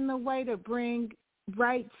the way to bring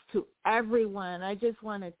rights to everyone. I just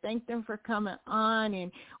want to thank them for coming on,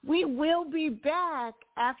 and we will be back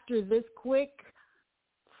after this quick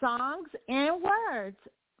songs and words.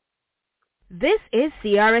 This is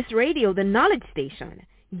CRS Radio, the Knowledge Station.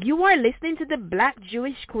 You are listening to the Black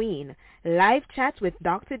Jewish Queen, live chats with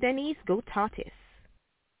Dr. Denise Gotatis.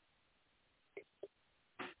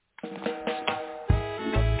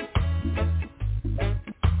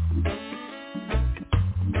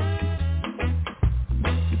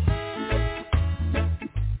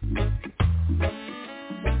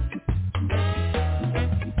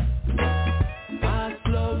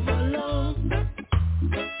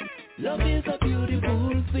 Love is a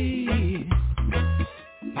beautiful thing.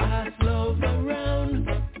 Pass love around.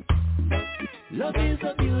 Love is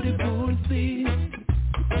a beautiful thing.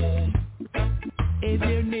 Hey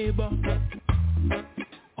dear neighbor,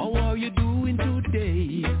 how are you doing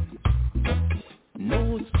today?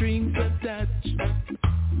 No strings attached.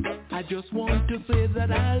 I just want to say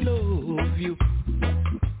that I love you.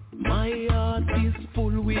 My heart is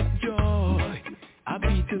full with joy.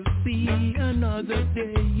 Happy to see another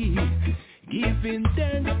day, giving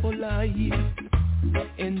thanks for life,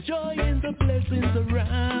 enjoying the blessings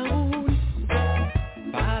around.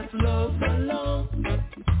 Pass love along.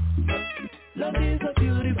 Love is a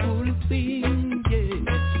beautiful thing,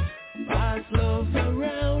 yeah. Pass love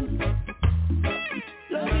around.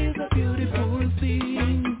 Love is a beautiful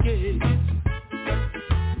thing, yeah.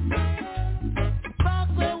 Back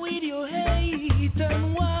where with your hate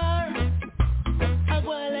and war,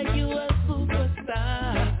 like you a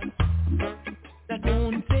superstar that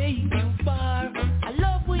won't take you far. I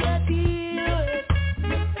love what you deal with,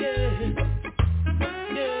 yeah,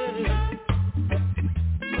 yeah.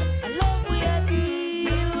 I love what you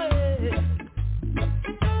deal with.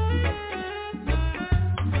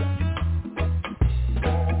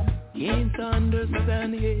 Can't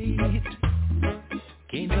understand hate,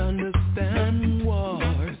 can't understand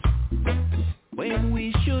wars, when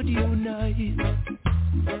we should unite.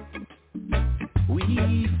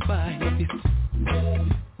 We fight,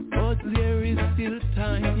 but there is still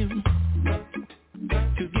time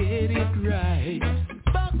to get it right.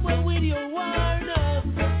 Back when with your word up,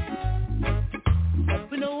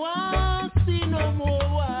 we don't want to see no more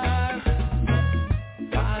war.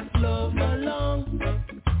 Pass love along.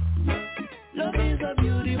 Love is a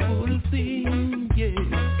beautiful thing,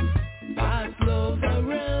 yeah. Pass love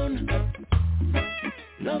around.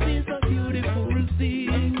 Love is a beautiful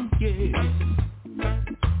thing, yeah.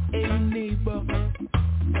 Hey neighbor,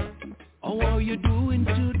 how are you doing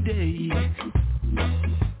today?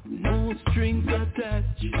 No strings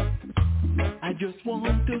attached. I just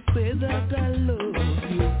want to say that I love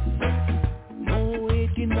you. No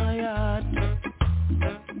hate in my heart.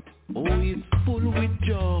 Oh, it's full with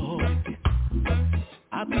joy.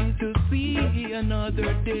 Happy to see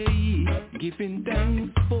another day, giving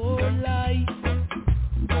thanks for life.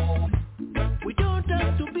 We don't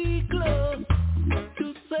have to be close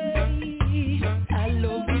to say I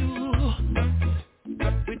love you.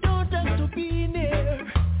 We don't have to be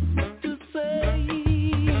near to say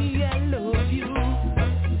I love you.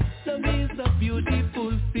 Love is a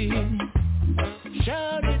beautiful thing.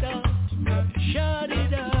 Shout it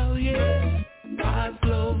out, yeah. Pass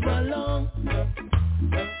love along.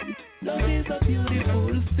 Love is a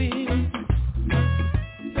beautiful thing.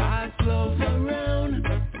 Pass love around.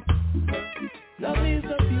 Love is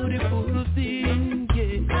a beautiful thing,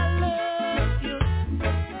 yeah. I love you,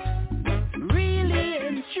 really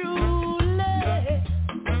and truly.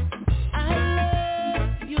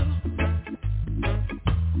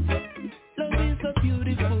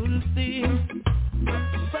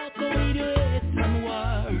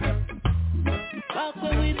 walk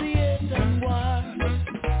away with the hate and war.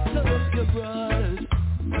 Love your brothers,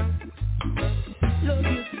 love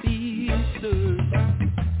your sisters.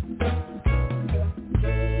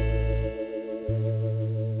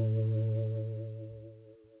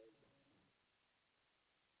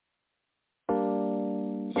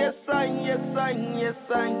 Yes,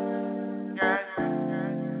 I.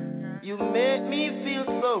 You make me feel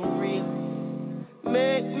so real.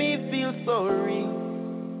 Make me feel so real.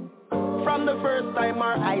 From the first time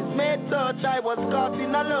our eyes made touch, I was caught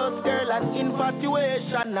in a lust, girl, and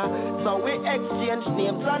infatuation. So we exchanged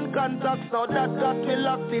names and contacts. Now that got me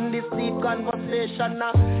locked in this deep conversation.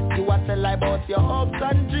 You a tell about your hopes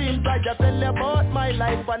and dreams, I just tell you about my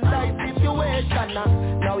life and life situation.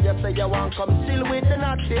 Now you say you want come chill with the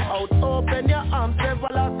natty out. Open your arms, never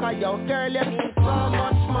lock her out. Girl, you mean so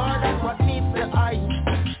much more than what meets the eye.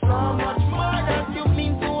 So much more than you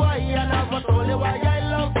mean to I. And I was only why I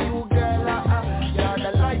love you, girl. You're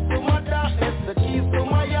the light to my darkness, the keys to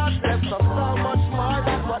my heart. There's so much more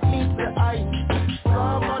than what meets the eye.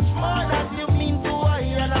 So much more than you mean to I.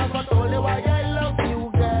 And I was only why I love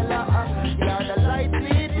you, girl. You're the light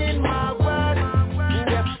leading my world.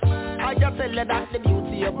 Yes, I just tell you that the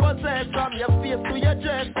beauty you possess, from your face to your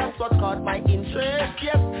dress, that's what caught my interest.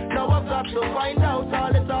 Yes, now I've got to find out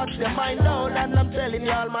all the thoughts you find out, and I'm telling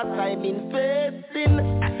you all my time investing.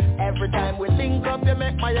 Every time we link up, you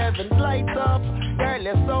make my heavens light up. Girl,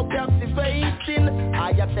 you're so captivating.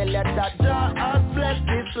 I just tell you that Jah has blessed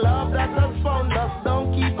this love that has found us.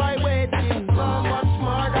 Don't keep I waiting. So much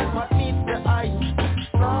more than what meets the eye.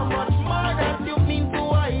 So much more than you mean to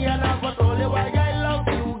I. And I was only why I love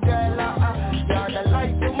you, girl. You're the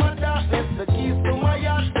light to my darkness, the keys to my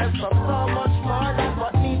heart. There's so much more than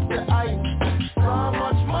what meets the eye. So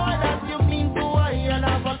much more than you mean to I. And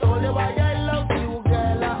I was only why I love you,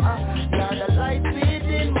 girl. You're the light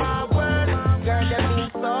leading my world. Girl, you mean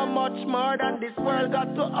so much more than this world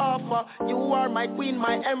got to offer. You are my queen,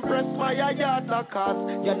 my empress, my ayatollah.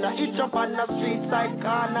 Cause you're not each up on the street side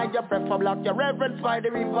corner. You prefer block your reverence by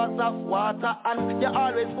the rivers of water. And you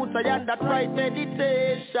always put a hand that right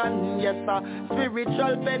meditation. Yes,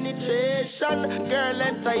 spiritual penetration. Girl,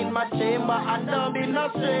 enter in my chamber and don't be no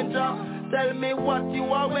stranger. Tell me what you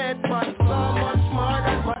are waiting for. So much more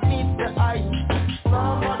than what meets the eye. So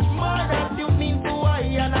much more than you mean to I.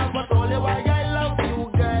 And I was only why I love you,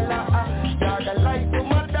 girl. You're the light to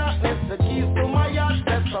my darkness, the keys to my heart.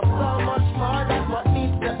 There's so much more than what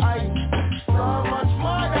meets the eye. So much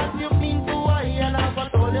more than you mean to I. And I was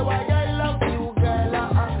only why I love you, girl.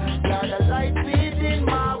 You're the light leading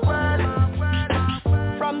my world.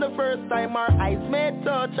 From the first time our eyes made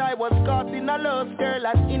touch, I was caught in a lust, girl,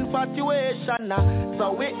 and infatuation.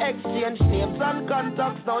 So we exchanged names and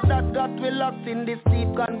contacts. Now that got me locked in this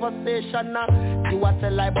deep conversation. You a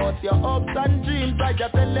tell about your hopes and dreams, I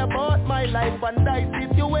just tell you about my life and life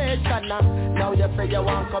situation. Now you say you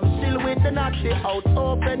want come chill with the natty out.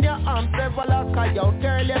 Open your arms, never lock her out.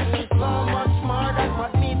 Girl, you mean so much more than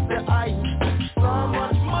what meets the eye. So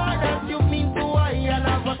much more than you mean to I. And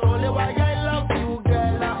I was only why I love you, girl.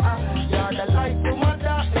 You're the light to my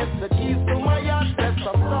darkness, the keys to my heart. There's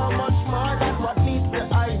so much more than what meets the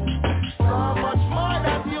eye. So much more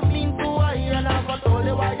than you mean to I. And I was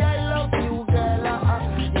only why I love you, girl.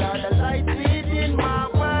 You're the light leading my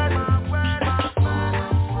world.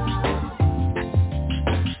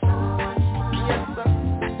 Yes, sir.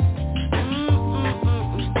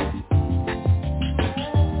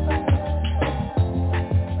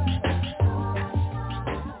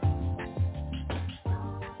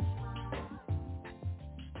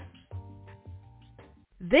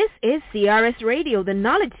 This is CRS Radio, the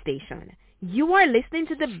Knowledge Station. You are listening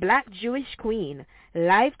to the Black Jewish Queen,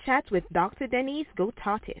 live chats with Dr. Denise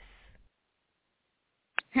Gotatis.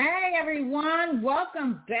 Hey everyone,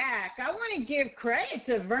 welcome back. I want to give credit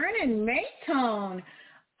to Vernon Maytone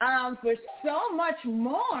for so much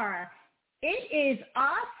more. It is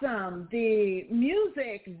awesome, the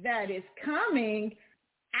music that is coming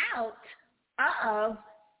out of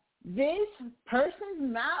this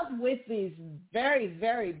person's mouth with these very,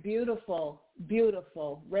 very beautiful,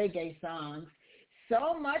 beautiful reggae songs.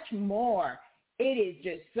 So much more. It is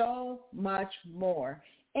just so much more.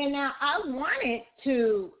 And now I wanted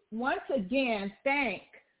to once again thank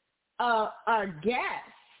our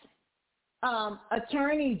guests,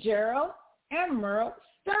 Attorney Gerald and Merle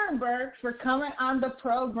Sternberg, for coming on the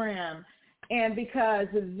program. And because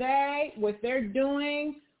what they're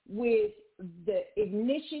doing with the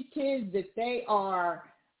initiatives that they are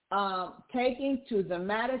taking to the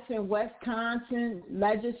Madison, Wisconsin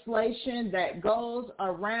legislation that goes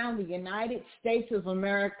around the United States of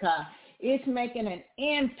America, it's making an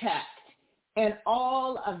impact and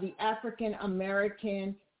all of the African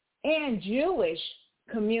American and Jewish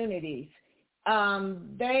communities.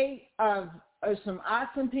 They are some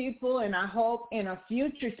awesome people, and I hope in a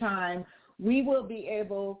future time we will be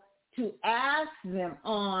able to ask them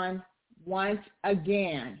on once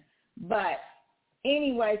again. But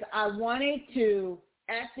anyways, I wanted to,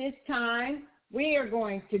 at this time, we are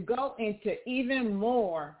going to go into even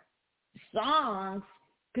more songs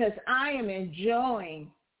because I am enjoying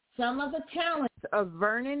some of the talents of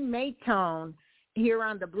Vernon Maytone here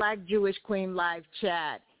on the Black Jewish Queen live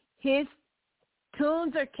chat. His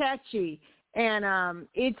tunes are catchy, and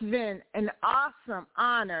it's been an awesome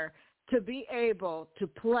honor to be able to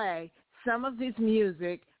play some of his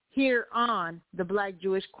music here on the Black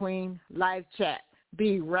Jewish Queen live chat.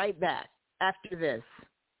 Be right back after this.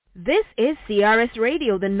 This is CRS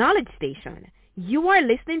Radio, the Knowledge Station. You are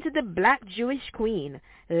listening to the Black Jewish Queen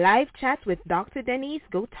live chats with Dr. Denise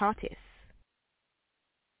Gotatis.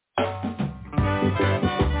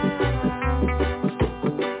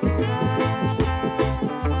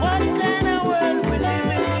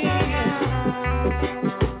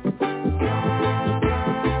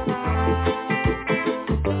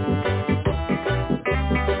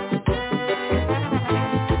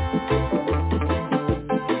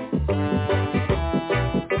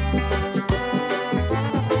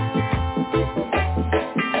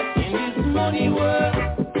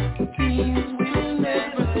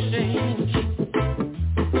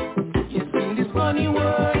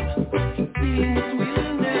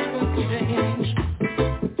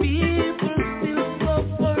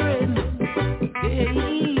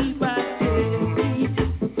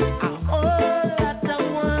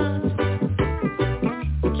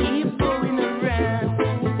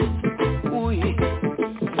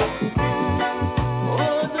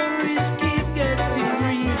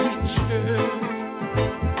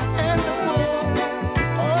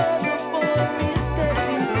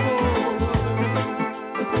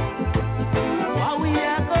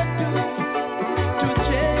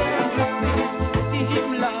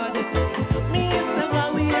 Lord, me is the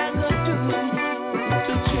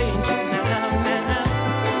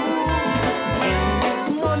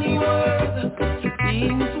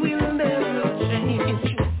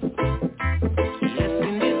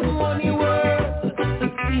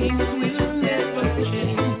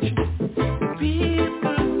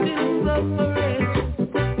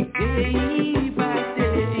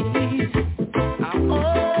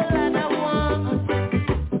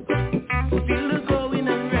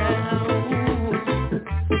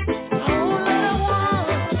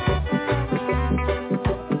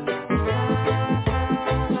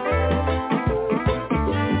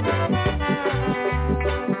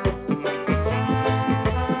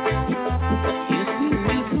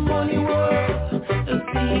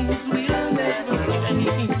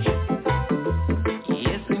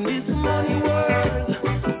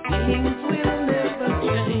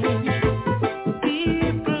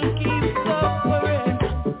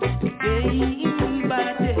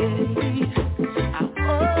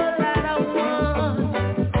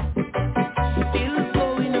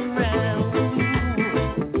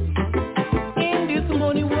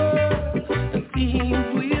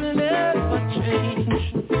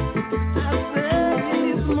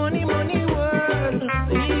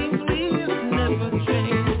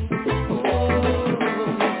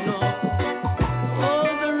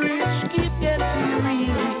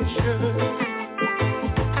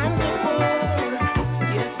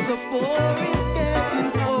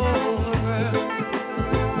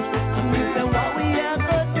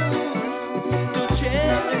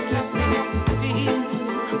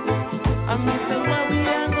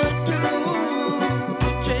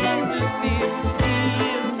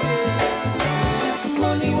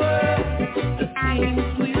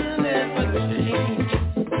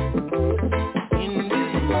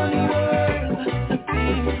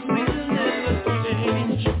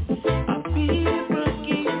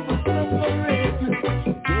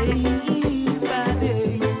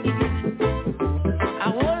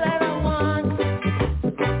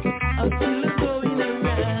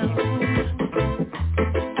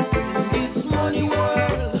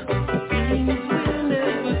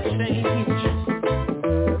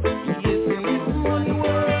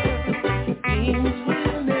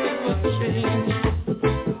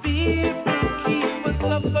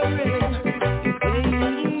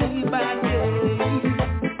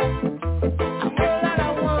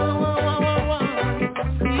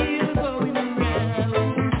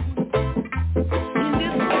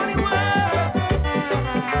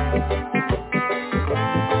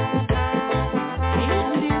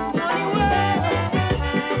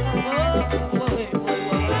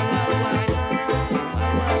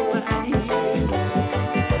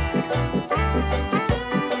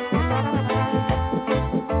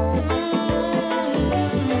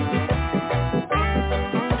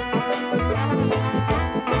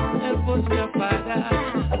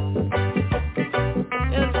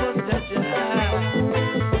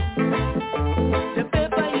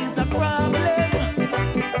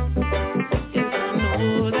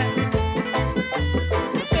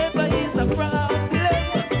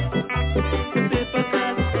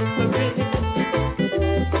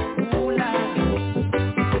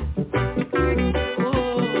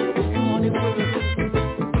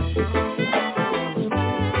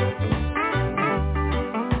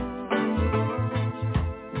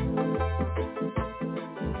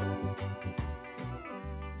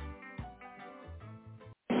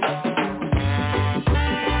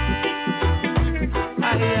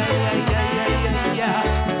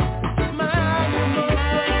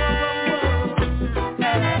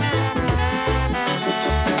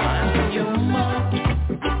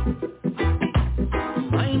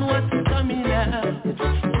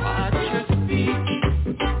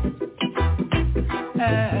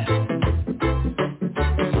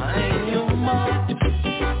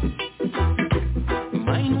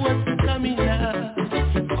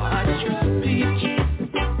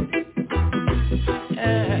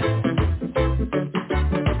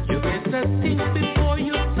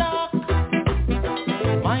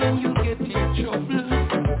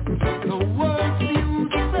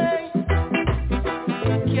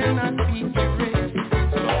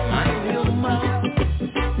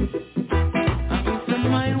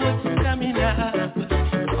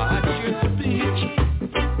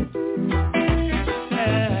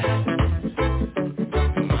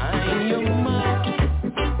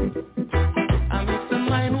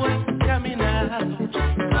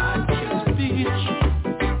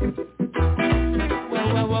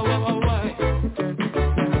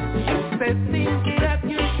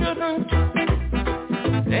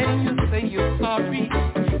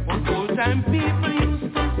time people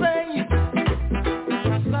used to say,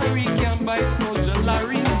 sorry can't buy soldier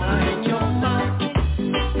Larry, mind your mouth.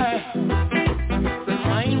 The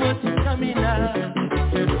mind what's coming out,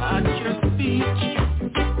 watch your speech.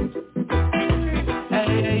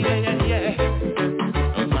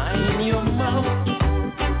 Mind your mouth.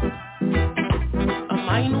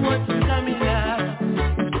 Mind what's coming out,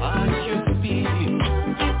 watch your speech.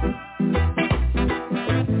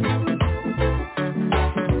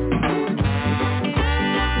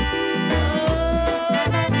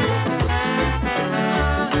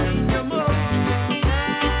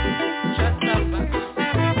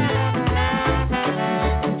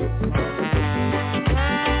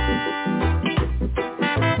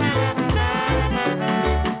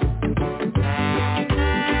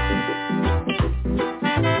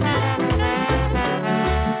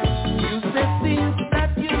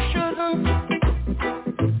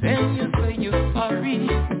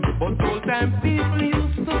 But old time people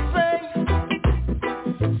used to say,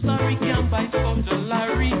 sorry can't buy soldier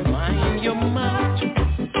Larry, mind your mouth.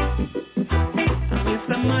 And if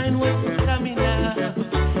the mind was coming out,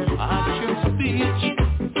 watch your speech.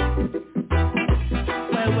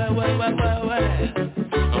 Well,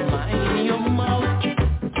 mind your mouth.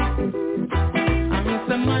 And if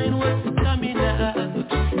the mind was coming out,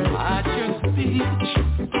 watch your speech.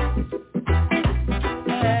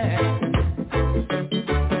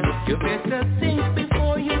 You better think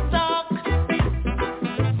before you talk.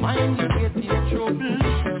 Mind you get in trouble.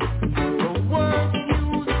 The words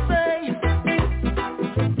you say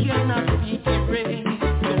cannot be erased.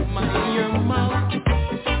 So mind your mouth.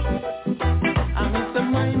 And if the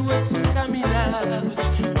mind was coming out,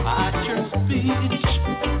 watch your speech.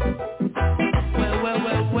 Well.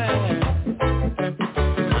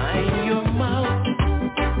 Mind your mouth.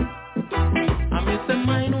 And if the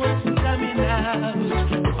mind was coming out,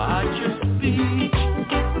 watch your speech.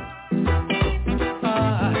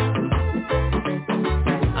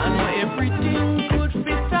 I know everything good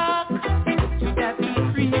for talk. You got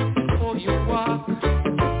to breathe before you walk. A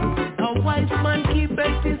wise man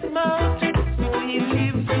keepeth his mouth, so he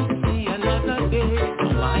lives to see another day.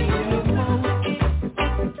 Mind your mouth.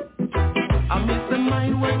 I miss the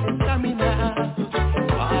mind what's coming out.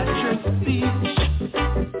 Watch your speech.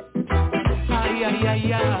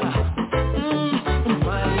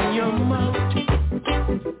 Mind your mouth.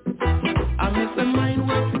 I miss the mind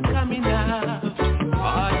what's coming out.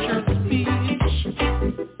 Watch your speech.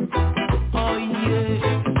 Oh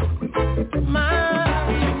yeah.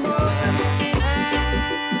 Mind your mouth.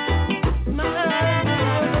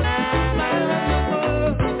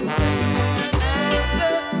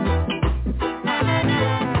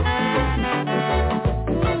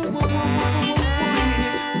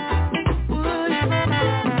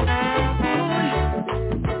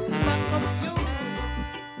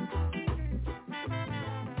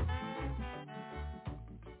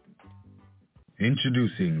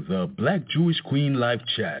 Introducing the Black Jewish Queen Live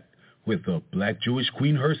Chat with the Black Jewish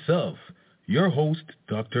Queen herself, your host,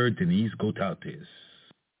 Dr. Denise Gotatis.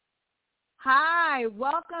 Hi,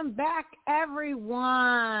 welcome back,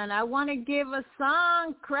 everyone. I want to give a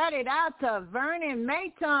song credit out to Vernon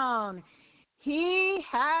Maytone. He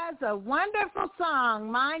has a wonderful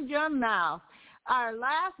song, Mind Your Mouth. Our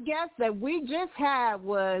last guest that we just had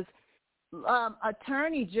was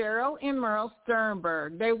attorney Gerald and Merle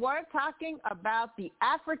Sternberg. They were talking about the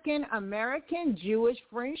African American Jewish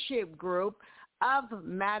Friendship Group of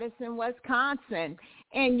Madison, Wisconsin.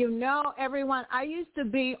 And you know, everyone, I used to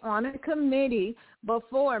be on a committee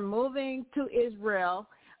before moving to Israel.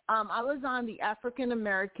 I was on the African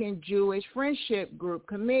American Jewish Friendship Group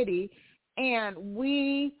committee, and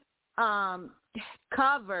we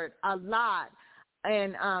covered a lot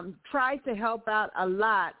and tried to help out a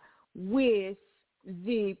lot with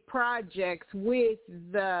the projects, with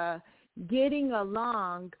the getting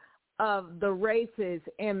along of the races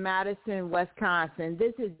in Madison, Wisconsin.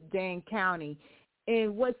 This is Dane County.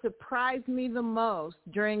 And what surprised me the most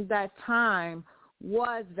during that time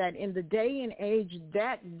was that in the day and age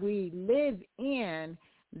that we live in,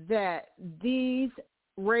 that these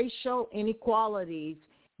racial inequalities,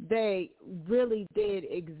 they really did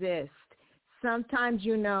exist. Sometimes,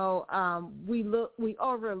 you know, we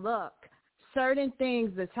overlook certain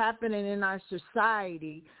things that's happening in our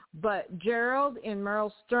society, but Gerald and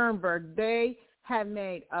Merle Sternberg, they have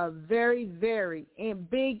made a very, very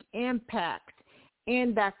big impact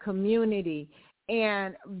in that community,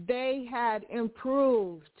 and they had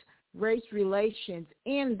improved race relations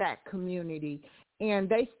in that community. And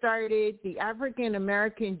they started the African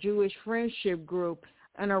American Jewish Friendship Group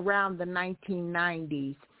in around the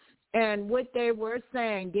 1990s. And what they were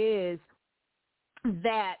saying is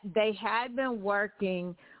that they had been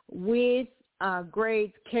working with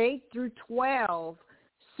grades K through 12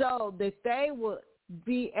 so that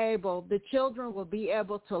the children will be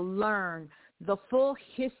able to learn the full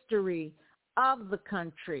history of the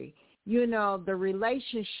country, the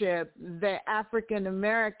relationship that African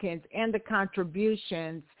Americans and the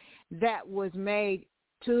contributions that was made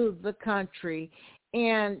to the country.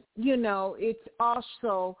 And,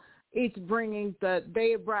 it's bringing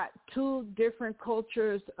they brought two different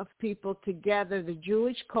cultures of people together, the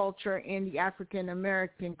Jewish culture and the African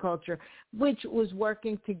American culture, which was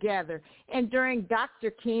working together. And during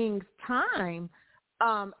Dr. King's time,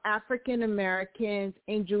 African Americans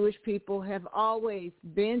and Jewish people have always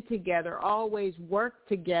been together, always worked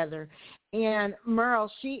together. And Merle,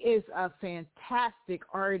 she is a fantastic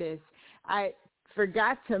artist. I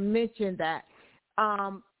forgot to mention that.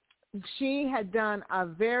 She had done a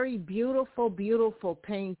very beautiful, beautiful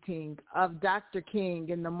painting of Dr. King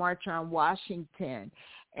in the March on Washington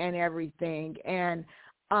and everything. And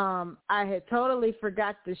I had totally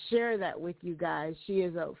forgot to share that with you guys. She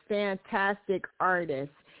is a fantastic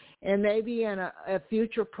artist. And maybe in a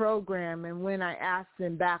future program, and when I ask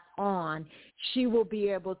them back on, she will be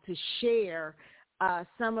able to share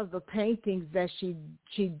some of the paintings that she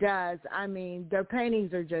does. I mean, their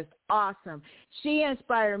paintings are just awesome. She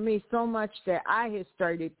inspired me so much that I had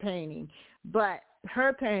started painting, but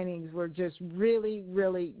her paintings were just really,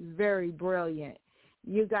 really very brilliant.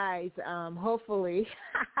 You guys, hopefully,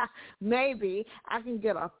 maybe I can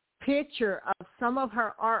get a picture of some of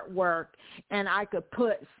her artwork and I could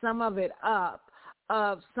put some of it up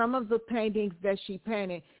of some of the paintings that she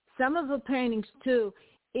painted. Some of the paintings, too,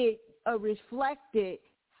 it reflected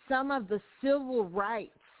some of the civil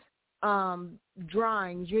rights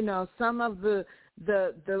drawings, some of the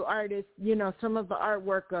artists, some of the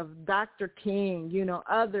artwork of Dr. King,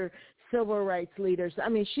 other civil rights leaders. I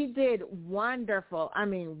mean, she did wonderful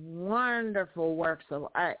work. So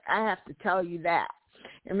I have to tell you that.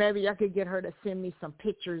 And maybe I could get her to send me some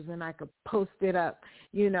pictures and I could post it up,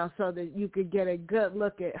 so that you could get a good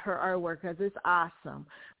look at her artwork because it's awesome.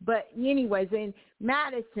 But anyways, in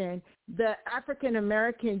Madison, the African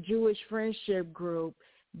American Jewish Friendship Group,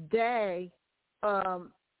 they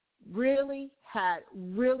really had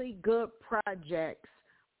really good projects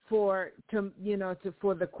for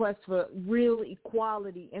the quest for real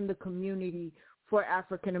equality in the community for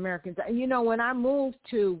African Americans. When I moved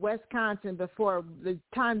to Wisconsin, before the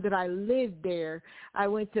time that I lived there, I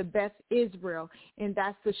went to Beth Israel, and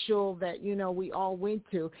that's the shul that, we all went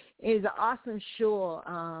to. It's an awesome shul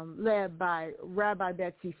led by Rabbi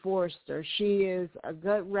Betsy Forrester. She is a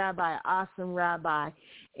good rabbi, awesome rabbi.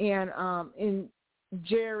 And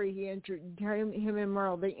Jerry, him and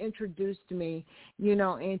Merle, they introduced me,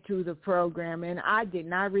 into the program, and I did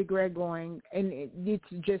not regret going. And it's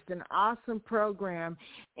just an awesome program.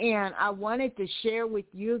 And I wanted to share with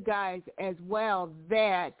you guys as well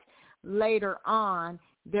that later on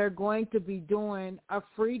they're going to be doing a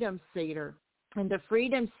Freedom Seder. And the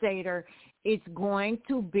Freedom Seder is going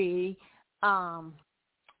to be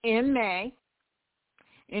in May,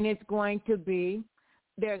 and it's going to be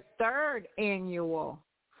their third annual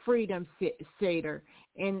Freedom Seder,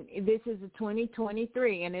 and this is a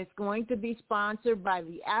 2023, and it's going to be sponsored by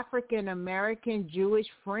the African American Jewish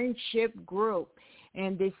Friendship Group,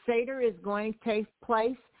 and this Seder is going to take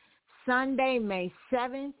place Sunday, May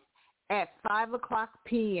 7th at 5 o'clock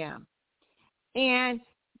p.m., and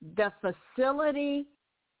the facility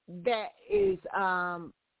that is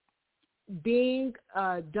being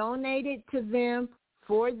donated to them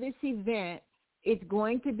for this event, it's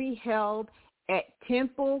going to be held at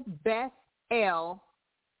Temple Beth El.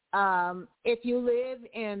 If you live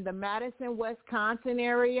in the Madison, Wisconsin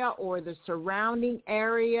area or the surrounding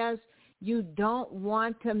areas, you don't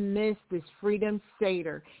want to miss this Freedom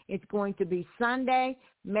Seder. It's going to be Sunday,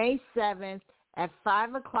 May 7th at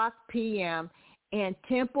 5 o'clock p.m. and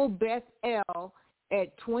Temple Beth El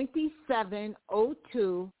at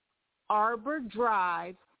 2702 Arbor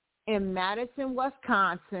Drive in Madison,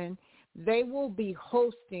 Wisconsin. They will be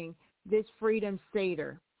hosting this Freedom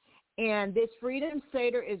Seder. And this Freedom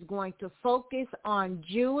Seder is going to focus on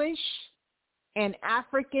Jewish and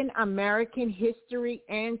African American history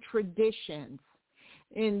and traditions.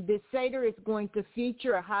 And this Seder is going to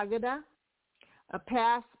feature a Haggadah, a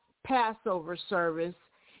Passover service.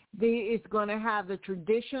 It's going to have the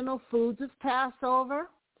traditional foods of Passover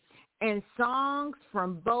and songs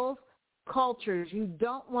from both cultures. You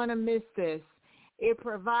don't want to miss this. It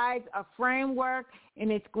provides a framework,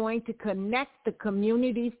 and it's going to connect the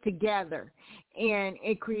communities together. And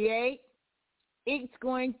it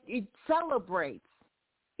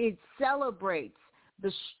celebrates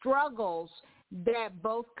the struggles that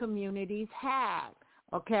both communities had,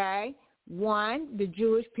 okay? One, the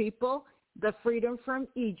Jewish people, the freedom from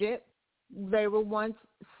Egypt. They were once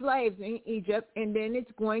slaves in Egypt, and then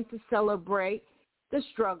it's going to celebrate the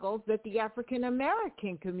struggles that the African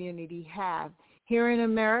American community have here in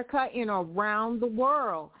America and around the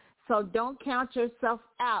world. So don't count yourself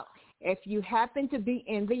out. If you happen to be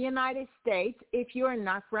in the United States, if you are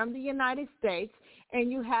not from the United States, and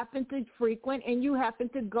you happen to frequent and you happen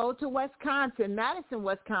to go to Wisconsin, Madison,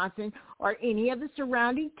 Wisconsin, or any of the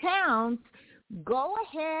surrounding towns, go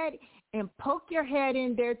ahead and poke your head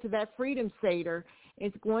in there to that Freedom Seder.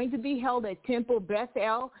 It's going to be held at Temple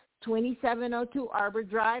Bethel, 2702 Arbor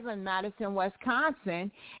Drive in Madison, Wisconsin,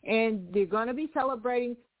 and they're going to be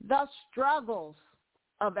celebrating the struggles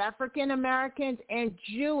of African Americans and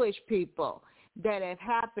Jewish people that have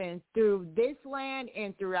happened through this land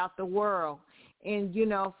and throughout the world. And, you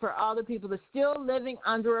know, for all the people that are still living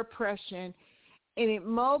under oppression, and it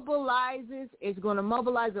mobilizes, it's going to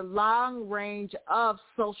mobilize a long range of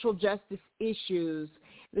social justice issues.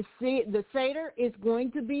 The Seder is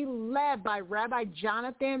going to be led by Rabbi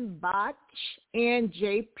Jonathan Bach and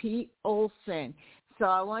J.P. Olson. So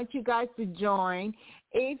I want you guys to join.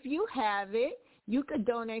 If you have it, you could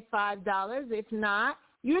donate $5. If not,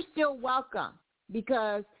 you're still welcome,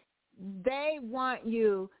 because they want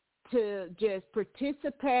you to just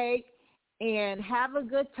participate and have a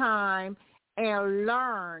good time and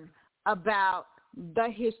learn about the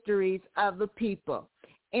histories of the people.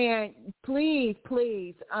 And please,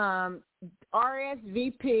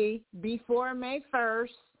 RSVP before May 1st,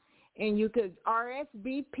 and you could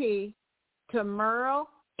RSVP to Merle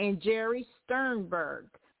and Jerry Sternberg,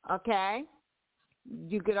 okay?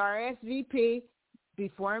 You could RSVP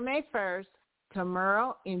before May 1st to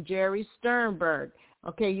Merle and Jerry Sternberg.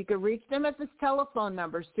 Okay, you can reach them at this telephone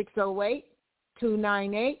number,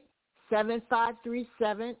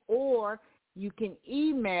 608-298-7537, or you can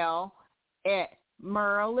email at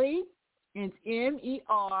Merle, it's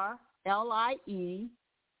MERLIE,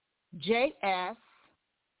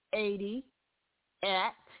 JS80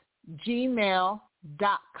 at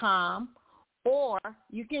gmail.com, or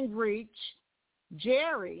you can reach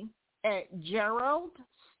Jerry at Gerald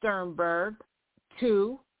Sternberg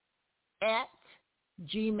 2 at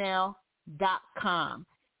gmail.com.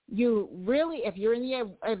 You really, if you're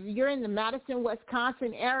in the Madison,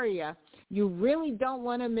 Wisconsin area, you really don't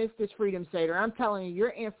want to miss this Freedom Seder. I'm telling you, you're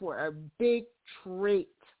in for a big treat.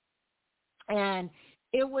 And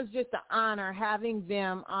it was just an honor having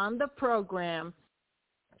them on the program.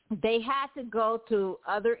 They had to go to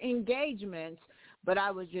other engagements, but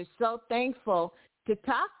I was just so thankful to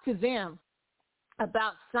talk to them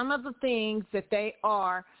about some of the things that they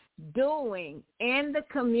are doing in the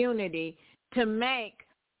community to make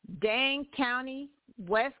Dane County,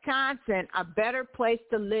 Wisconsin, a better place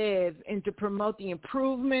to live, and to promote the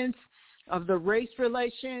improvements of the race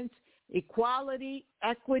relations, equality,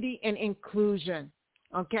 equity, and inclusion,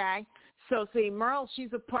 okay? So, see, Merle,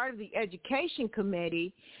 she's a part of the education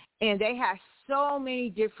committee, and they have so many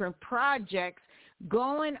different projects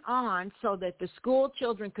going on so that the school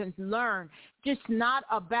children can learn just not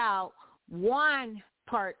about one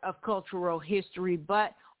part of cultural history,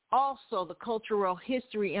 but also the cultural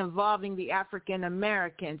history involving the African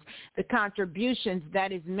Americans, the contributions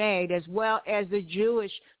that is made, as well as the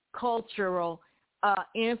Jewish cultural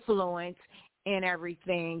influence and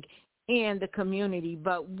everything in the community.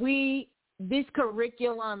 But this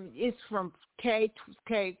curriculum is from K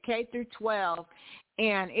through 12,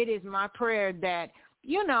 and it is my prayer that,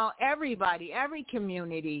 you know, everybody, every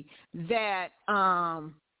community that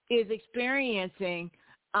is experiencing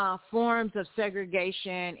forms of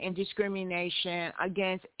segregation and discrimination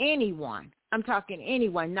against anyone, I'm talking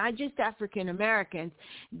anyone, not just African Americans,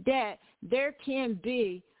 that there can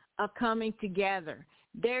be a coming together.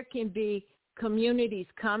 There can be communities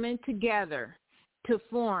coming together to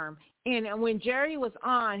form. And when Jerry was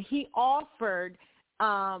on, he offered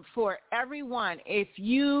for everyone, if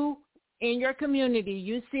you, in your community,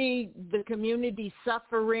 you see the community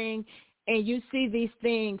suffering and you see these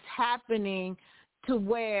things happening to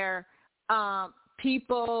where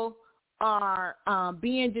people are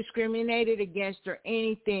being discriminated against or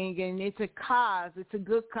anything, and it's a cause, it's a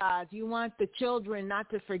good cause. You want the children not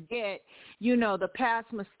to forget, you know, the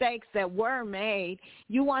past mistakes that were made.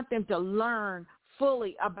 You want them to learn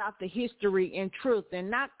fully about the history and truth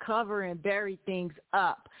and not cover and bury things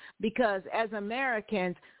up, because as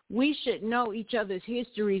Americans, we should know each other's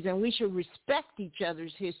histories and we should respect each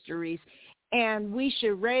other's histories, and we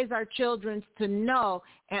should raise our children to know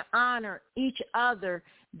and honor each other,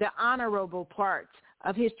 the honorable parts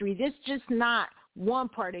of history. This is just not one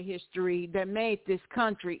part of history that made this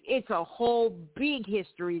country. It's a whole big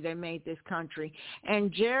history that made this country.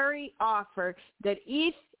 And Jerry offered that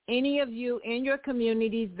if any of you in your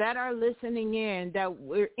communities that are listening in, that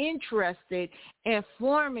we're interested in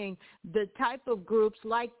forming the type of groups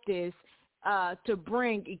like this to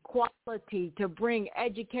bring equality, to bring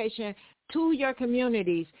education to your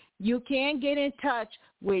communities, you can get in touch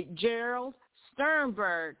with Gerald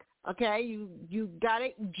Sternberg. Okay, you got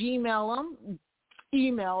it. Email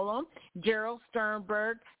him, Gerald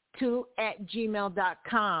Sternberg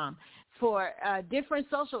 2@gmail.com. For different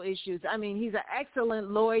social issues. I mean, he's an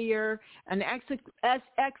excellent lawyer, an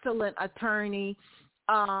excellent attorney.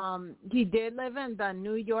 He did live in the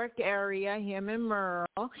New York area, him and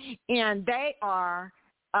Merle, and they are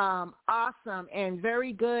awesome and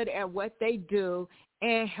very good at what they do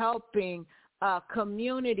in helping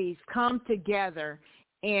communities come together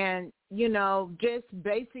and, just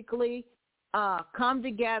basically come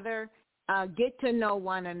together, get to know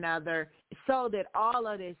one another so that all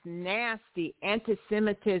of this nasty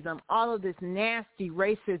anti-Semitism, all of this nasty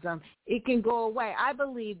racism, it can go away. I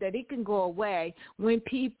believe that it can go away when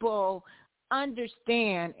people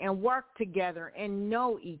understand and work together and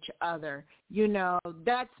know each other.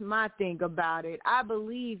 That's my thing about it. I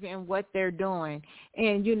believe in what they're doing.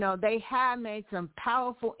 And, they have made some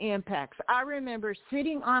powerful impacts. I remember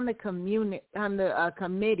sitting on the committee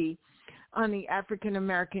on the African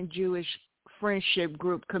American Jewish Friendship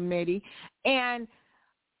Group Committee. And,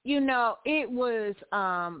 it was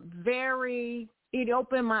it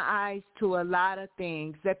opened my eyes to a lot of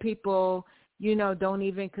things that people, don't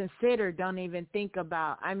even consider, don't even think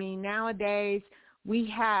about. I mean, nowadays we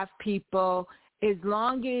have people, as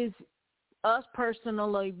long as us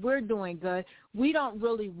personally, we're doing good, we don't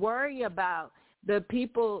really worry about the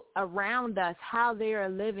people around us, how they are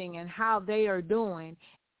living and how they are doing.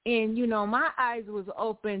 And, my eyes was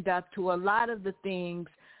opened up to a lot of the things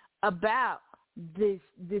about this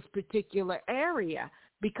particular area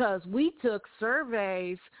because we took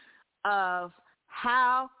surveys of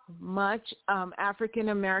how much African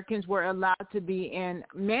Americans were allowed to be in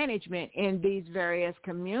management in these various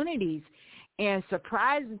communities. And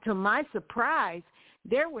to my surprise,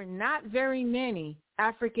 there were not very many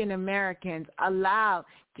African Americans allowed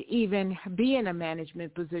to even be in a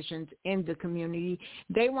management positions in the community.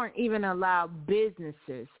 They weren't even allowed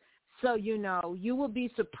businesses. So, you will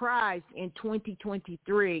be surprised in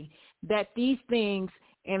 2023 that these things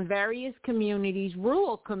in various communities,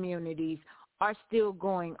 rural communities, are still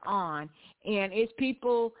going on. And it's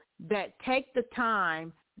people that take the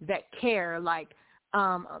time, that care, like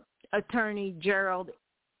Attorney Gerald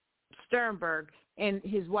Sternberg and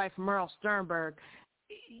his wife Merle Sternberg.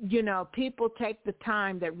 People take the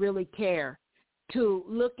time that really care to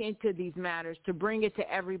look into these matters, to bring it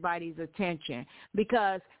to everybody's attention.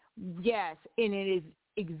 Because, yes, and it is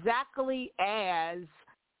exactly as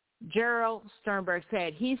Gerald Sternberg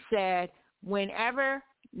said. He said, whenever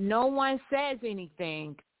no one says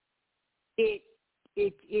anything,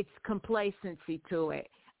 it's complacency to it.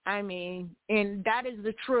 I mean, and that is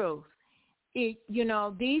the truth.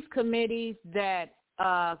 These committees that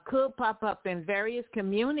could pop up in various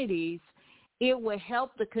communities, it would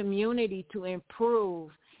help the community to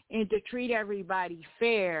improve and to treat everybody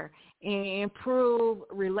fair and improve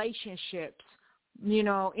relationships,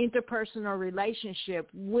 interpersonal relationship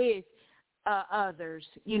with others,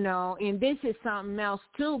 and this is something else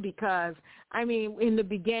too, because I mean, in the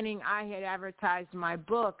beginning I had advertised my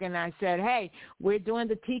book and I said, hey, we're doing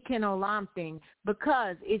the Tikkun Olam thing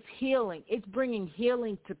because it's healing. It's bringing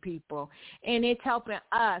healing to people, and it's helping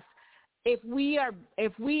us. If we are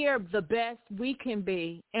the best we can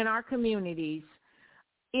be in our communities,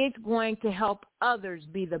 it's going to help others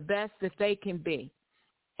be the best that they can be.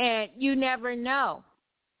 And you never know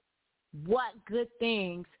what good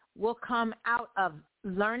things will come out of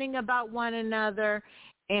learning about one another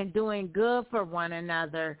and doing good for one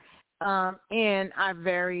another in our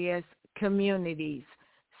various communities.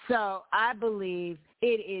 So I believe it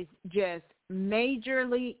is just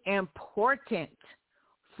majorly important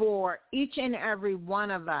for each and every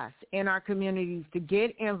one of us in our communities to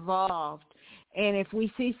get involved. And if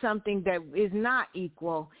we see something that is not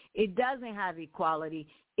equal, it doesn't have equality,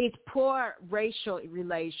 it's poor racial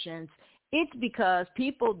relations, it's because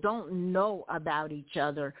people don't know about each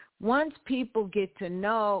other. Once people get to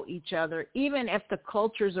know each other, even if the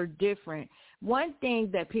cultures are different, one thing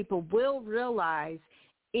that people will realize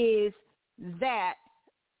is that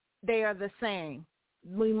they are the same.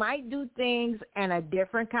 We might do things in a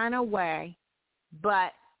different kind of way,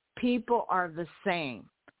 but people are the same.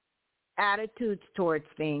 Attitudes towards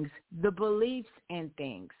things, the beliefs in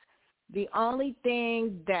things, The only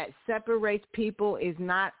thing that separates people is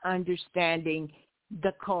not understanding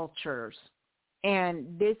the cultures.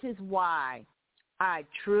 And this is why I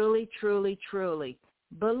truly, truly, truly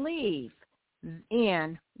believe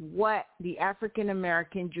in what the African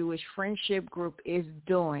American Jewish Friendship Group is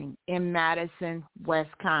doing in Madison,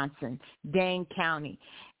 Wisconsin, Dane County.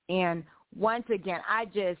 And once again, I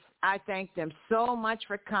thank them so much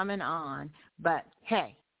for coming on. But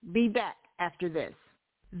hey, be back after this.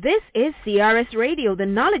 This is CRS Radio, the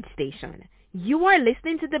Knowledge Station. You are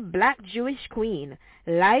listening to the Black Jewish Queen,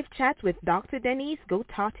 live chats with Dr. Denise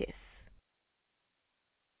Gotatis.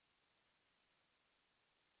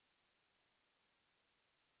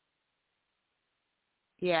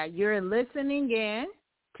 Yeah, you're listening in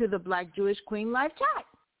to the Black Jewish Queen live chat.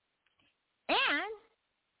 And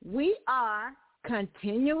we are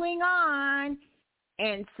continuing on.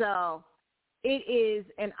 And so it is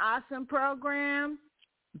an awesome program.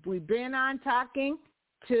 We've been on talking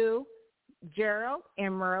to Gerald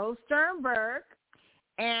and Merle Sternberg,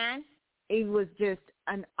 and it was just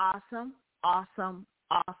an awesome, awesome,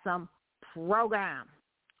 awesome program.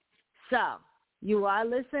 So you are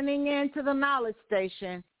listening in to the Knowledge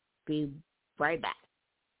Station. Be right back.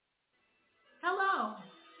 Hello,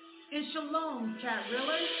 and Shalom, chat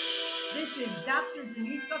reelers. This is Dr.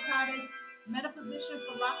 Denise Gotatis, metaphysician,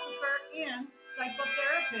 philosopher, and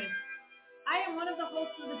psychotherapist. I am one of the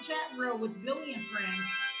hosts of the chat reel with Billy and Friends.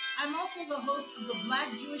 I'm also the host of the Black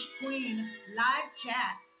Jewish Queen live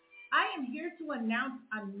chat. I am here to announce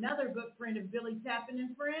another good friend of Billy Tappan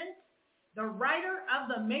and Friends, the writer of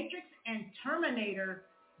The Matrix and Terminator,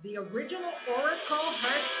 the original Oracle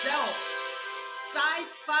herself,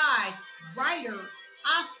 sci-fi writer,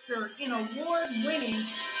 Oscar and award-winning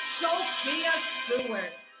Sophia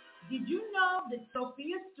Stewart. Did you know that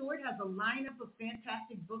Sophia Stewart has a lineup of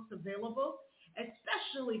fantastic books available,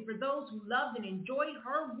 especially for those who loved and enjoyed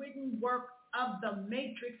her written work of The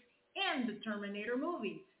Matrix and the Terminator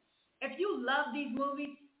movies? If you love these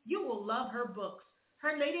movies, you will love her books.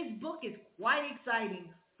 Her latest book is quite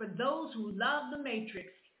exciting for those who love The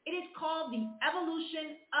Matrix. It is called The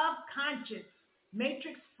Evolution of Conscience,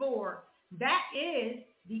 Matrix 4. That is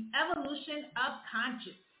The Evolution of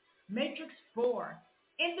Conscience, Matrix 4.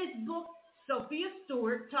 In this book, Sophia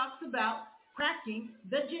Stewart talks about cracking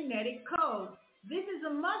the genetic code. This is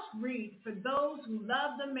a must-read for those who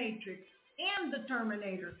love The Matrix and the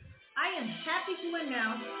Terminator. I am happy to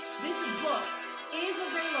announce this book is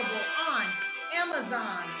available on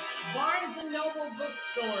Amazon, Barnes & Noble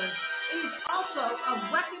bookstores. It is also a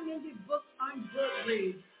recommended book on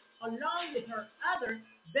Goodreads, along with her other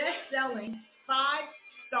best-selling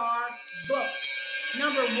 5-star books.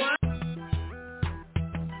 Number 1.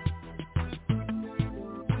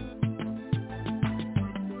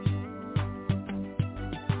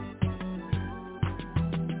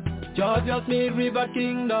 Just me river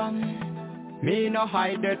kingdom, me no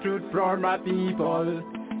hide the truth from my people.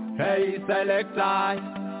 Hey, select I,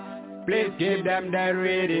 please give them the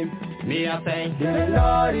reading. Me a say, the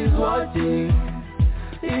Lord is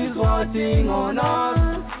watching on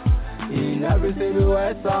us. In every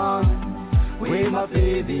single song, we must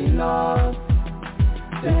live in love.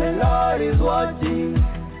 The Lord is watching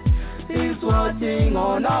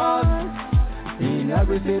on us. In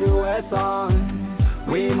every single song,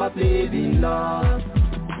 we must live in love.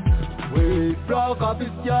 We broke up his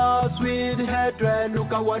jaws with hatred.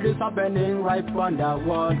 Look at what is happening right from the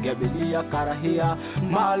world. Gebilia Karahia,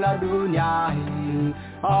 Maladunya.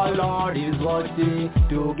 Our Lord is watching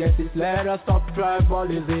to get his let us stop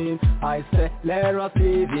tribalism. I say let us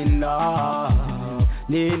live in love.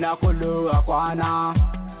 Nina Kulu Akwana.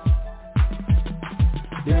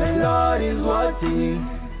 The Lord is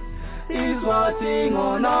watching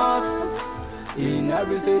on us. In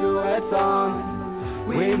every situation,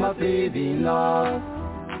 we must live in love.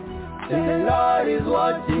 The Lord is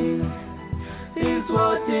watching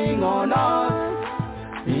on us.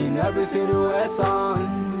 In every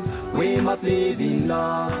situation, we must live in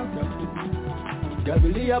love.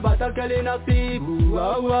 Gabilia Batakalina Sibu,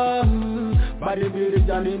 Badi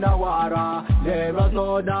Bijanina Wara. Let us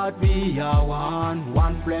know that we are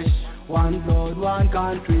one flesh, one blood, one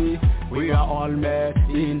country. We are all made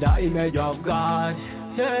in the image of God.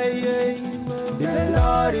 The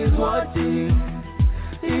Lord is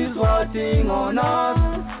watching on us.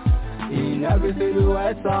 In every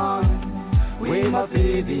situation, we must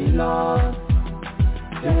live in love.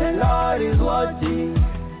 The Lord is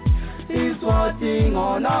watching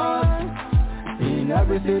on us. In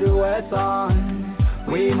every situation,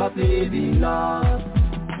 we must live in love.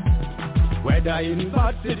 Whether in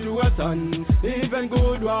bad situation, even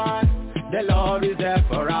good one, The Lord is there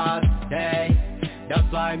for us, hey.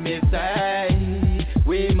 That's why me say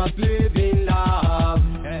we must live in love,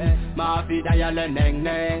 hey. Mafi dayale neng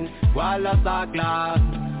neng wala sakla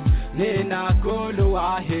Nina kulu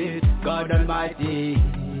ahit. God Almighty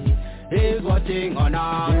is watching on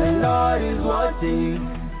us. The Lord is watching.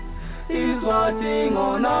 He's watching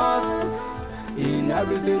on us. In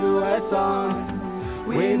every situation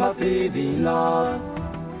we must live in love.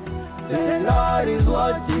 The Lord is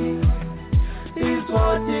watching. He's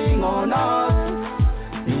watching on us.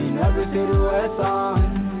 In every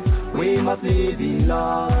situation we must live in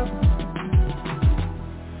love.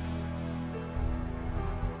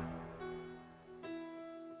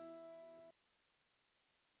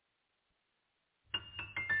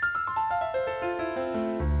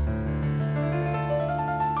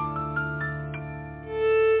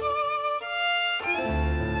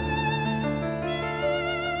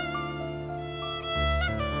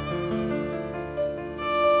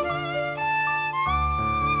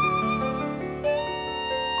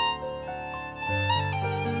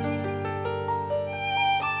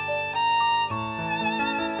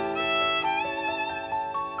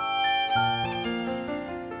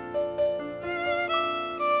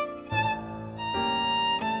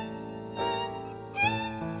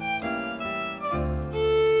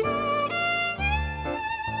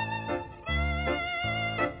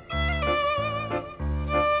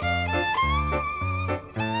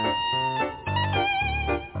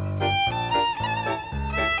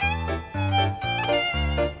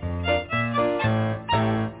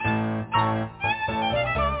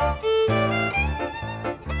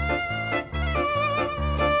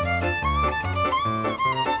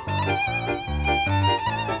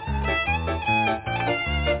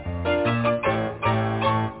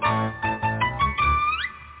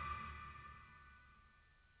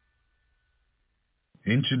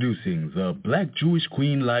 Introducing the Black Jewish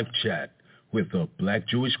Queen Live Chat with the Black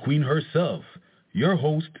Jewish Queen herself, your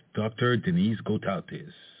host, Dr. Denise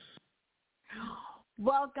Gotatis.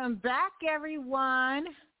 Welcome back, everyone.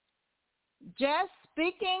 Just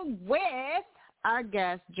speaking with our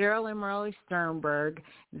guests, Gerald and Merle Sternberg.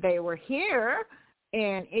 They were here,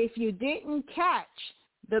 and if you didn't catch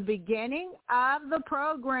the beginning of the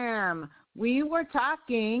program, we were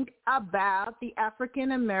talking about the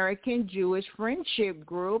African American Jewish Friendship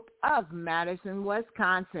Group of Madison,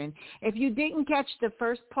 Wisconsin. If you didn't catch the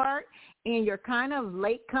first part and you're kind of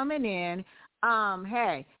late coming in,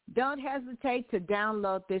 hey, don't hesitate to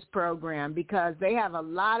download this program because they have a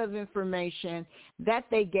lot of information that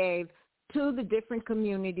they gave to the different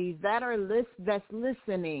communities that are that's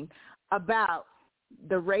listening about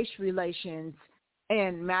the race relations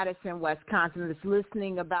in Madison, Wisconsin, that's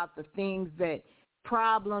listening about the things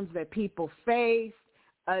problems that people face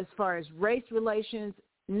as far as race relations,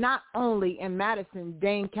 not only in Madison,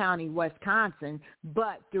 Dane County, Wisconsin,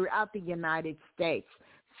 but throughout the United States.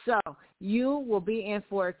 So you will be in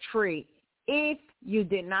for a treat. If you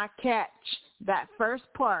did not catch that first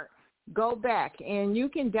part, go back and you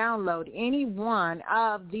can download any one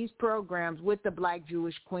of these programs with the Black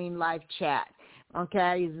Jewish Queen Live Chat.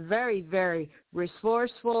 Okay, it's very, very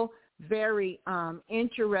resourceful, very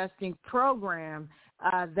interesting program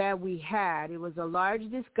that we had. It was a large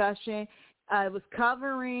discussion. It was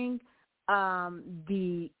covering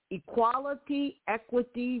the equality,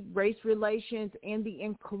 equity, race relations, and the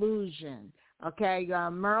inclusion. Okay,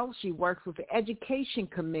 Merle, she works with the Education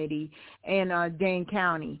Committee in Dane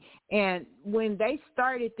County. And when they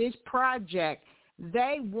started this project,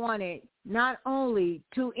 they wanted not only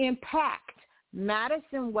to impact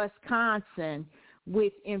Madison, Wisconsin,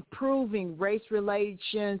 with improving race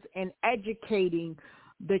relations and educating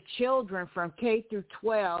the children from K through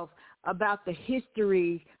 12 about the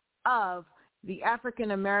history of the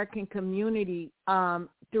African American community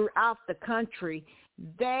throughout the country.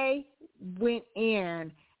 They went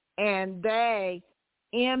in and they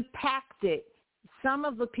impacted some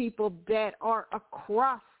of the people that are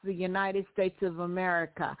across the United States of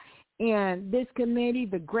America. And this committee,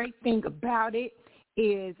 the great thing about it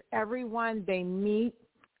is everyone, they meet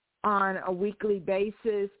on a weekly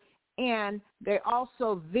basis, and they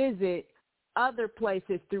also visit other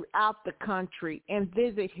places throughout the country and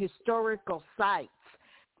visit historical sites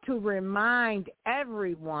to remind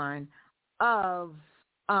everyone of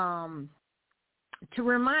the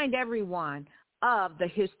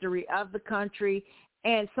history of the country,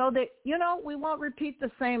 and so that, we won't repeat the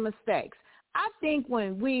same mistakes. I think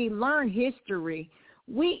when we learn history,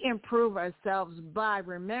 we improve ourselves by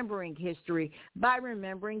remembering history, by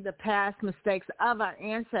remembering the past mistakes of our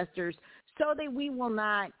ancestors so that we will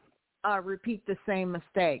not repeat the same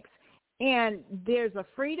mistakes. And there's a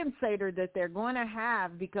freedom Seder that they're going to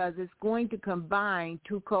have because it's going to combine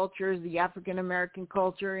two cultures, the African-American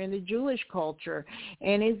culture and the Jewish culture.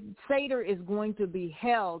 And his Seder is going to be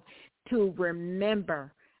held to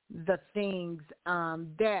remember the things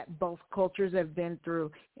that both cultures have been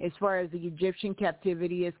through as far as the Egyptian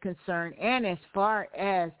captivity is concerned and as far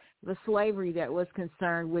as the slavery that was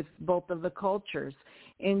concerned with both of the cultures.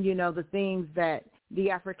 And, you know, the things that the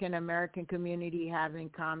African-American community have in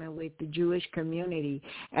common with the Jewish community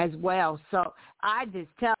as well. So I just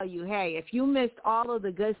tell you, hey, if you missed all of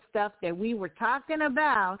the good stuff that we were talking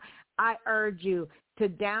about, I urge you to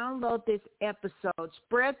download this episode,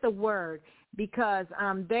 spread the word, because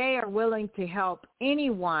they are willing to help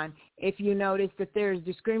anyone if you notice that there's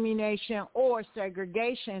discrimination or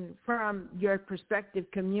segregation from your prospective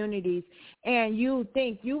communities and you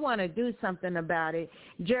think you want to do something about it.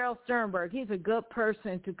 Gerald Sternberg, he's a good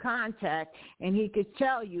person to contact, and he could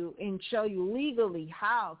tell you and show you legally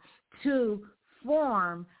how to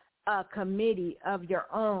form a committee of your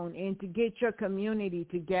own and to get your community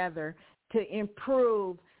together to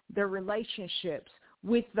improve the relationships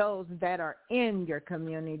with those that are in your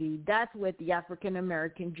community. That's what the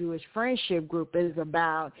African-American Jewish Friendship Group is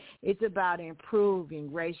about. It's about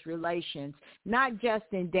improving race relations, not just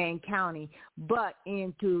in Dane County, but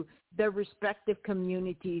into the respective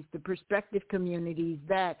communities, the prospective communities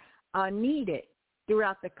that are needed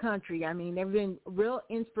throughout the country. I mean, they've been real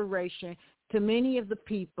inspiration to many of the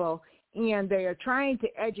people, and they are trying to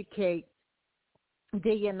educate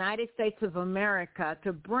the United States of America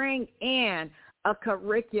to bring in a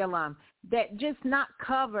curriculum that just not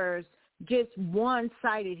covers just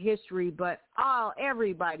one-sided history, but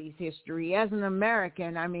everybody's history. As an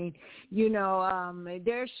American, I mean, you know,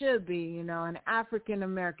 there should be, you know, an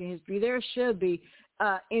African-American history. There should be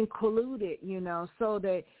included, you know, so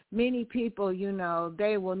that many people, you know,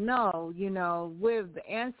 they will know, you know, where the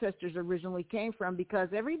ancestors originally came from, because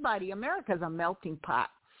America's a melting pot.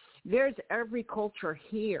 There's every culture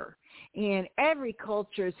here, and every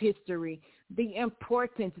culture's history, the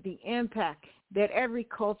importance, the impact that every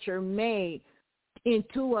culture made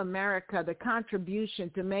into America, the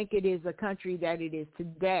contribution to make it is a country that it is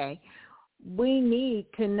today. We need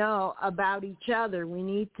to know about each other. We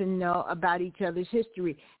need to know about each other's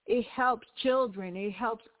history. It helps children. It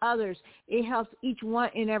helps others. It helps each one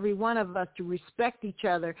and every one of us to respect each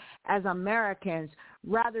other as Americans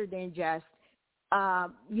rather than just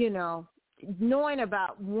you know, knowing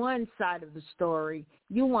about one side of the story.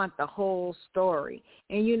 You want the whole story.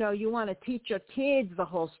 And, you know, you want to teach your kids the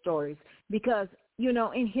whole stories because, you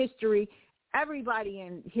know, in history, everybody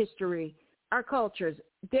in history, our cultures,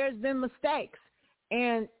 there's been mistakes.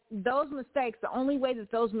 And those mistakes, the only way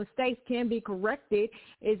that those mistakes can be corrected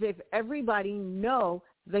is if everybody know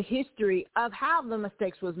the history of how the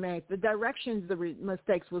mistakes was made, the directions the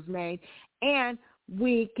mistakes was made, and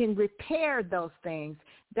we can repair those things.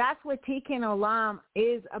 That's what Tikkun Olam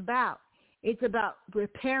is about. It's about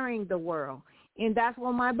repairing the world. And that's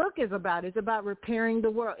what my book is about. It's about repairing the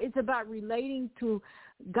world. It's about relating to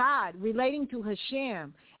God, relating to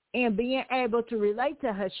Hashem. And being able to relate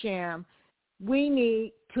to Hashem, we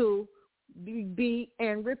need to be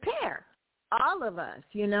in repair. All of us,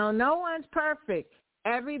 you know, no one's perfect.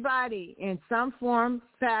 Everybody in some form,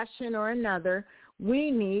 fashion, or another,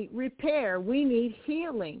 we need repair. We need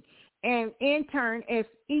healing. And in turn, if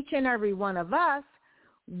each and every one of us,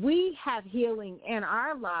 we have healing in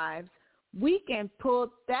our lives, we can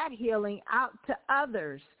pull that healing out to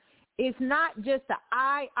others. It's not just the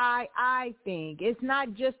I thing. It's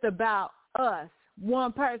not just about us,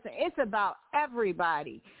 one person. It's about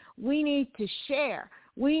everybody. We need to share.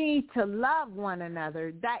 We need to love one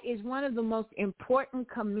another. That is one of the most important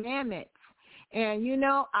commandments. And, you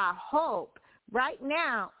know, I hope right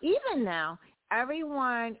now, even now,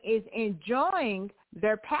 everyone is enjoying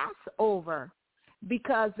their Passover,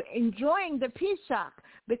 because enjoying the Pesach,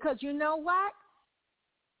 because you know what?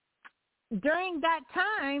 During that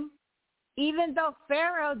time, even though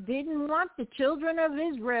Pharaoh didn't want the children of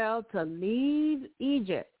Israel to leave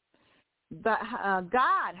Egypt, but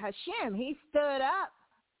God, Hashem, he stood up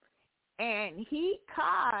and he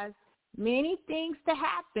caused many things to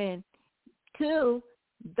happen to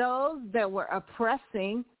those that were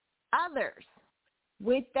oppressing others.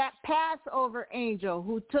 With that Passover angel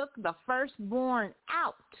who took the firstborn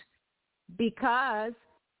out because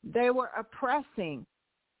they were oppressing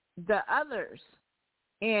the others.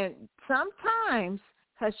 And sometimes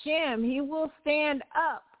Hashem, he will stand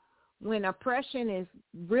up when oppression is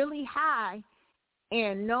really high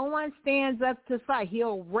and no one stands up to fight.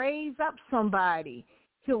 He'll raise up somebody.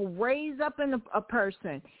 He'll raise up a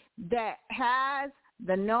person that has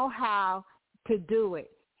the know-how to do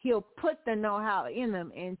it. He'll put the know-how in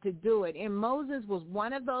them and to do it. And Moses was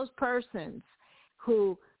one of those persons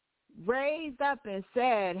who raised up and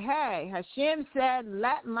said, hey, Hashem said,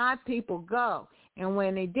 let my people go. And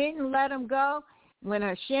when they didn't let them go, when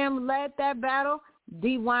Hashem led that battle,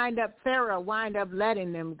 Pharaoh wind up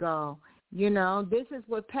letting them go. This is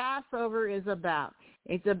what Passover is about.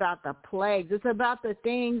 It's about the plagues. It's about the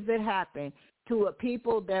things that happened to a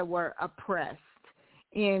people that were oppressed.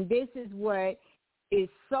 And this is what is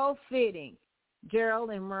so fitting.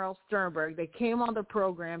 Gerald and Merle Sternberg, they came on the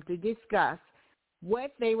program to discuss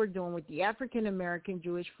what they were doing with the African American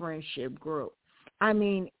Jewish Friendship Group. I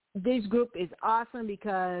mean, this group is awesome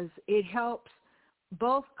because it helps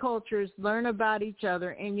both cultures learn about each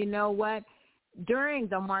other. And you know what? During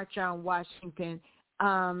the March on Washington,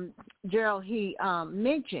 Gerald, he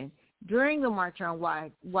mentioned during the March on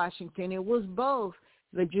Washington, it was both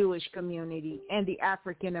the Jewish community and the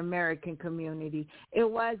African American community. It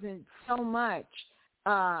wasn't so much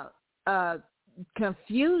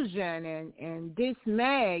confusion and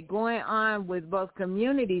dismay going on with both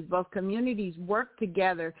communities. Both communities work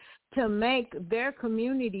together to make their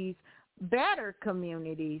communities better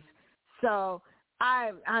communities. So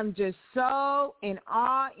I'm just so in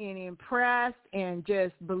awe and impressed and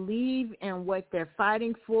just believe in what they're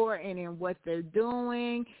fighting for and in what they're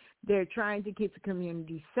doing. They're trying to keep the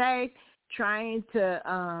community safe, trying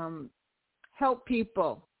to help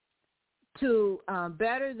people to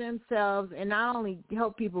better themselves, and not only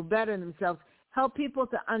help people better themselves, help people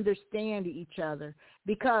to understand each other.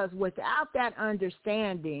 Because without that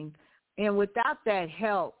understanding and without that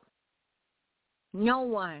help, no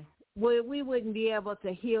one, we wouldn't be able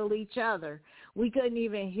to heal each other. We couldn't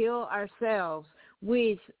even heal ourselves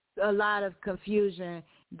with a lot of confusion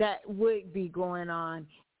that would be going on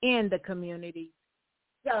in the community.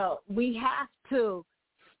 So we have to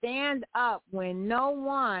stand up when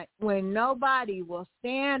nobody will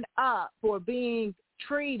stand up for being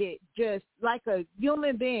treated just like a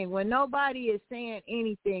human being. When nobody is saying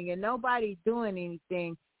anything and nobody's doing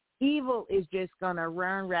anything, evil is just going to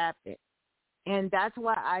run rapid. And that's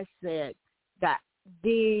why I said that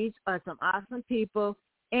these are some awesome people.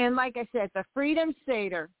 And like I said, the Freedom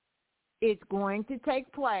Seder is going to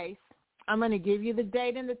take place. I'm going to give you the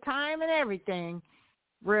date and the time and everything.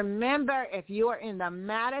 Remember, if you are in the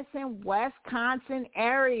Madison, Wisconsin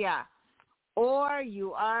area, or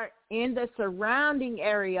you are in the surrounding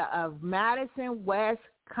area of Madison,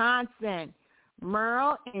 Wisconsin,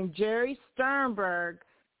 Merle and Jerry Sternberg,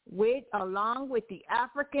 along with the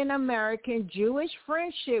African American Jewish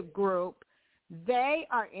Friendship Group, they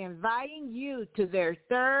are inviting you to their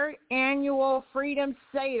third annual Freedom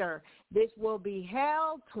Seder. This will be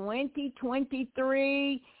held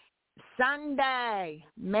 2023 Sunday,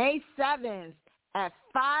 May 7th at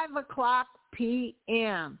 5:00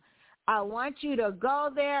 p.m. I want you to go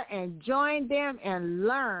there and join them and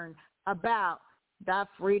learn about the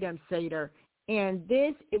Freedom Seder. And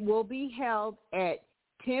it will be held at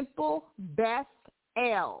Temple Beth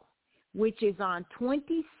El, which is on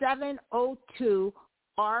 2702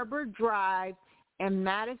 Arbor Drive in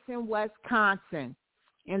Madison, Wisconsin.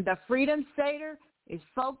 And the Freedom Seder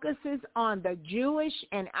focuses on the Jewish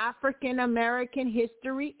and African American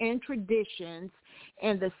history and traditions,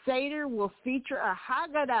 and the Seder will feature a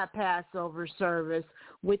Haggadah Passover service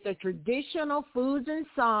with the traditional foods and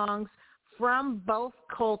songs from both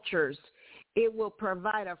cultures. It will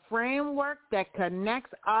provide a framework that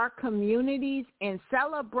connects our communities and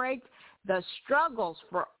celebrates the struggles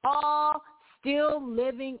for all still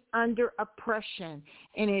living under oppression.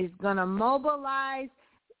 And it is going to mobilize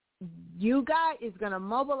you guys. It's going to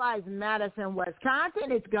mobilize Madison,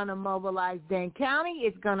 Wisconsin. It's going to mobilize Dane County.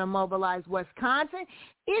 It's going to mobilize Wisconsin.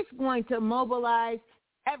 It's going to mobilize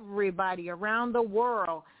everybody around the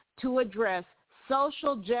world to address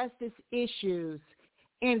social justice issues.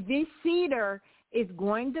 And this Seder is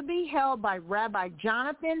going to be held by Rabbi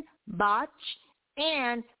Jonathan Bach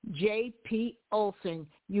and J.P. Olson.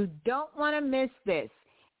 You don't want to miss this.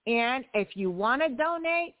 And if you want to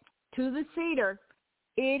donate to the Seder,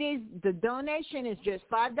 the donation is just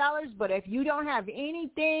 $5, but if you don't have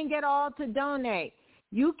anything at all to donate,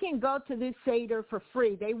 you can go to this Seder for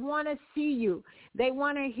free. They want to see you. They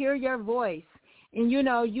want to hear your voice. And, you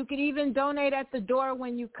can even donate at the door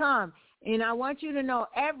when you come. And I want you to know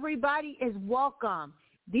everybody is welcome.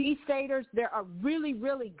 These Seders, there are really,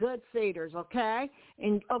 really good Seders, okay?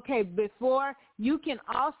 And, before, you can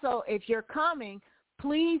also, if you're coming,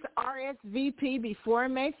 please RSVP before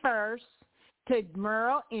May 1st to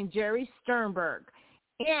Merle and Jerry Sternberg.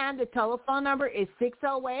 And the telephone number is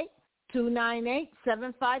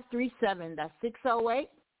 298-7537. That's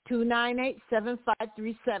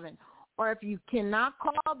 608-298-7537. Or if you cannot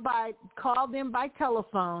call them by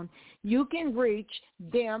telephone, you can reach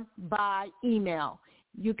them by email.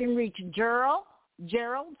 You can reach Gerald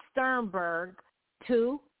Sternberg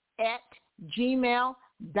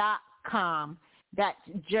 2@gmail.com. That's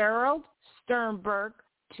Gerald Sternberg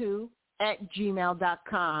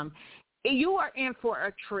 2@gmail.com. You are in for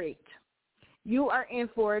a treat. You are in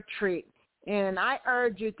for a treat. And I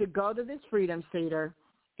urge you to go to this Freedom Theater.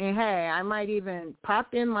 And, hey, I might even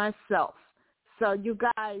pop in myself. So, you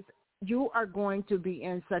guys, you are going to be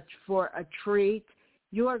in such for a treat.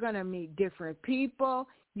 You are going to meet different people.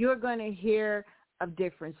 You're going to hear of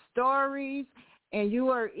different stories. And you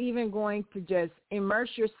are even going to just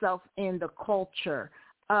immerse yourself in the culture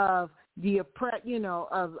of the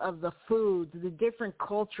of the foods, the different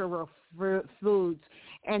cultural foods.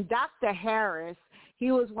 And Dr. Harris,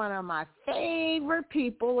 he was one of my favorite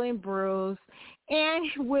people in Bruce, and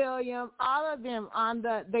William, all of them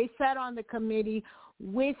they sat on the committee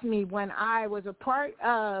with me when I was a part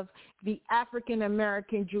of the African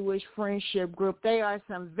American Jewish Friendship Group. They are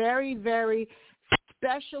some very, very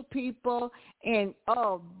special people. And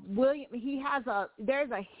William,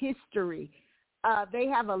 there's a history. They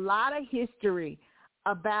have a lot of history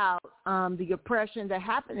about the oppression that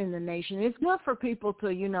happened in the nation. It's good for people to,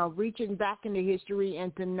 reaching back into history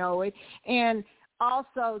and to know it, and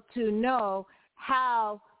also to know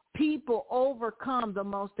how people overcome the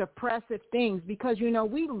most oppressive things, because,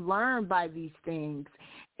 we learn by these things.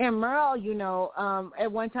 And Merle,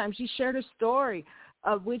 at one time she shared a story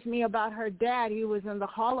with me about her dad. He was in the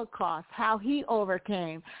Holocaust, how he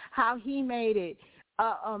overcame, how he made it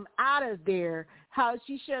out of there. How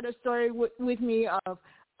she shared a story with me of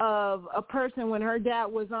a person when her dad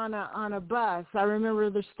was on a bus. I remember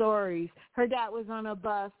the stories. Her dad was on a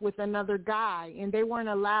bus with another guy, and they weren't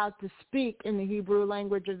allowed to speak in the Hebrew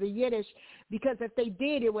language or the Yiddish, because if they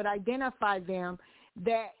did, it would identify them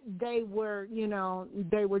that they were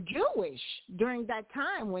Jewish during that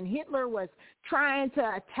time when Hitler was trying to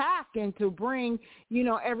attack and to bring,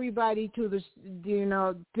 everybody to the,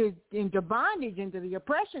 into bondage, into the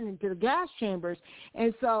oppression, into the gas chambers.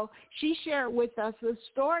 And so she shared with us the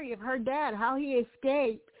story of her dad, how he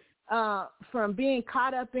escaped from being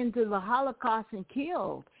caught up into the Holocaust and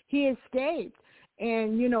killed. He escaped.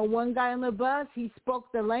 And, one guy on the bus, he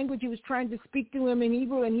spoke the language. He was trying to speak to him in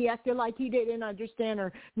Hebrew, and he acted like he didn't understand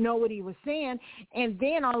or know what he was saying. And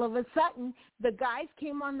then all of a sudden, the guys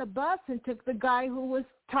came on the bus and took the guy who was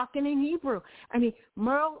talking in Hebrew. I mean,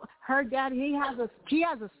 Merle, her dad, she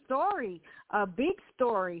has a story, a big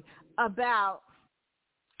story about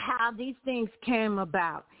how these things came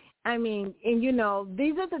about. I mean, and,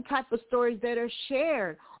 these are the type of stories that are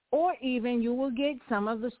shared. Or even you will get some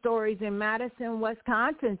of the stories in Madison,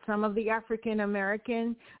 Wisconsin, some of the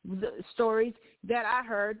African-American stories that I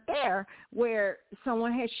heard there, where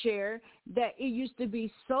someone has shared that it used to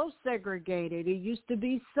be so segregated, it used to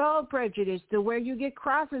be so prejudiced, to where you get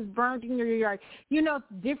crosses burned in your yard,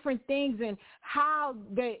 different things, and how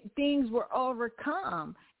things were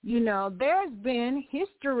overcome. There's been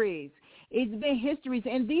histories. It's been histories,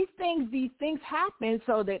 and these things happen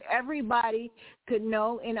so that everybody could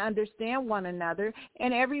know and understand one another,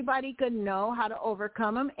 and everybody could know how to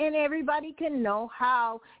overcome them, and everybody can know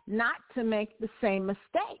how not to make the same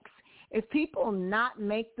mistakes. If people not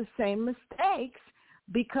make the same mistakes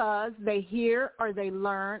because they hear or they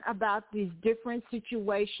learn about these different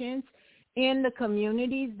situations in the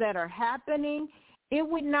communities that are happening, it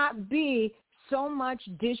would not be so much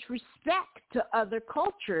disrespect to other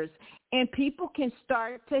cultures, and people can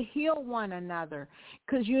start to heal one another,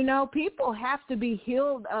 because people have to be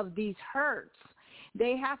healed of these hurts.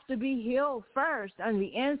 They have to be healed first on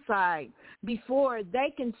the inside before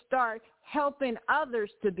they can start helping others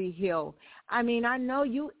to be healed. I mean, I know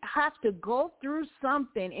you have to go through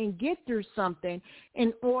something and get through something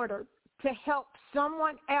in order to help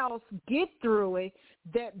someone else get through it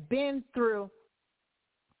that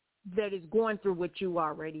is going through what you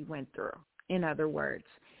already went through. In other words,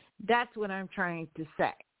 that's what I'm trying to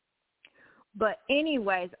say. But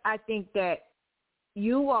anyways, I think that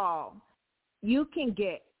you can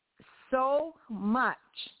get so much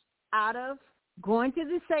out of going to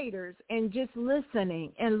the Seders and just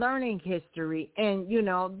listening and learning history. And,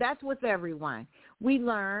 that's with everyone. We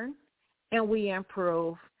learn and we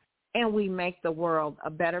improve and we make the world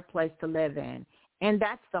a better place to live in. And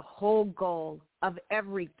that's the whole goal of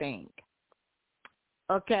everything.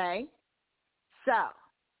 Okay? So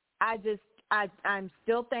I'm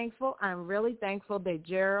still thankful. I'm really thankful that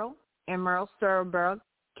Gerald and Merle Sternberg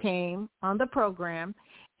came on the program.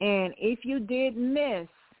 And if you did miss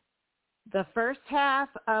the first half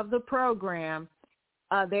of the program,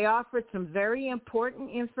 they offered some very important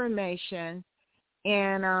information,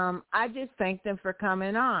 and I just thank them for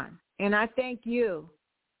coming on. And I thank you,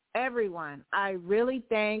 everyone. I really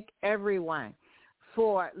thank everyone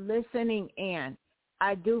for listening in.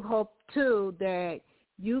 I do hope, too, that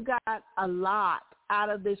you got a lot out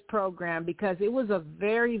of this program because it was a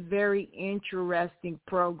very, very interesting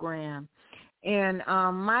program. And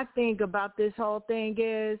my thing about this whole thing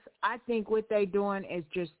is I think what they're doing is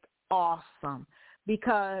just awesome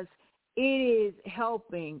because it is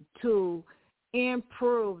helping to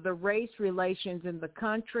improve the race relations in the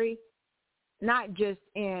country, not just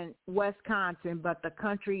in Wisconsin, but the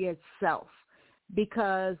country itself,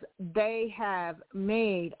 because they have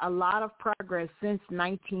made a lot of progress since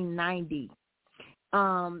 1990.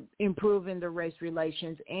 Improving the race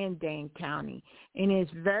relations in Dane County. And it's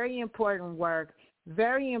very important work,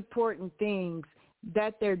 very important things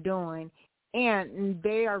that they're doing. And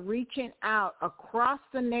they are reaching out across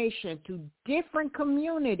the nation to different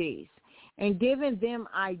communities and giving them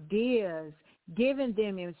ideas, giving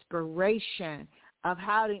them inspiration of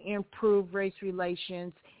how to improve race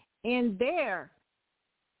relations in their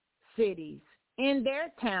cities, in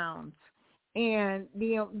their towns. And,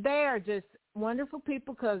 they are just wonderful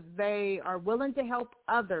people because they are willing to help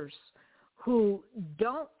others who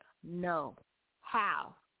don't know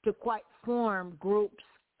how to quite form groups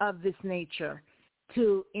of this nature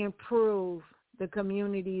to improve the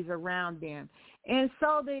communities around them. And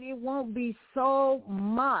so that it won't be so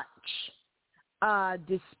much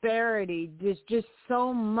disparity, there's just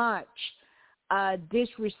so much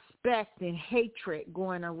disrespect and hatred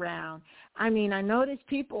going around. I mean, I notice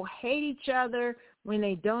people hate each other when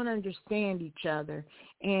they don't understand each other.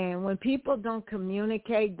 And when people don't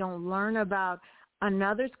communicate, don't learn about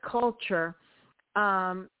another's culture,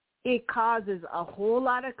 it causes a whole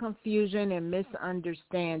lot of confusion and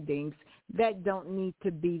misunderstandings that don't need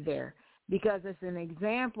to be there. Because it's an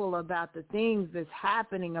example about the things that's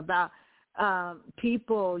happening about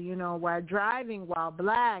people, while driving while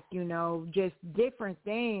black, just different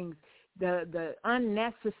things, the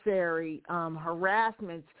unnecessary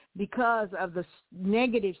harassments because of the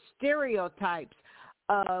negative stereotypes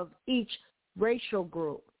of each racial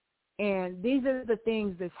group. And these are the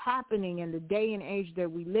things that's happening in the day and age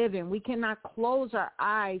that we live in. We cannot close our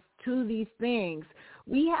eyes to these things.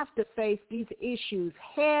 We have to face these issues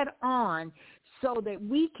head on so that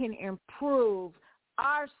we can improve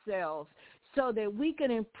ourselves, so that we can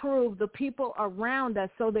improve the people around us,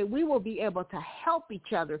 so that we will be able to help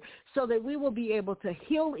each other, so that we will be able to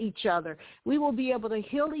heal each other. We will be able to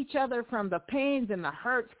heal each other from the pains and the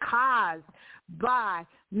hurts caused by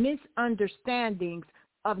misunderstandings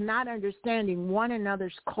of not understanding one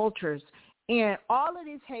another's cultures. And all of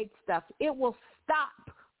this hate stuff, it will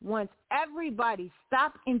stop once everybody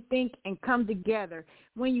stop and think and come together.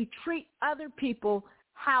 When you treat other people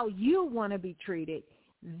how you want to be treated,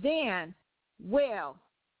 then,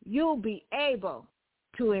 you'll be able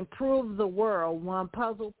to improve the world one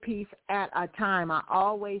puzzle piece at a time. I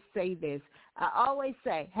always say this. I always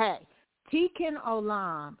say, hey, Tikkun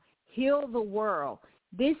Olam, heal the world.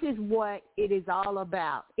 This is what it is all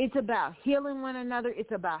about. It's about healing one another.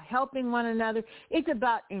 It's about helping one another. It's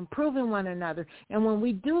about improving one another. And when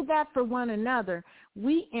we do that for one another,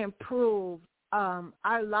 we improve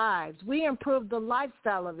our lives. We improve the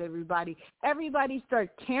lifestyle of everybody. Everybody start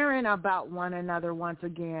caring about one another once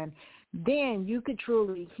again. Then you could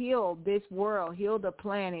truly heal this world, heal the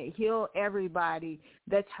planet, heal everybody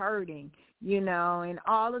that's hurting, and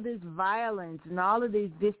all of this violence and all of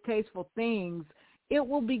these distasteful things, it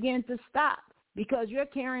will begin to stop because you're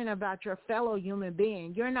caring about your fellow human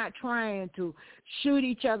being. You're not trying to shoot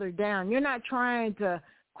each other down. You're not trying to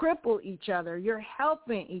cripple each other. You're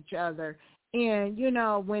helping each other. And,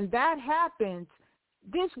 when that happens,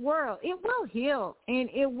 this world, it will heal and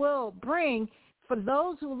it will bring, for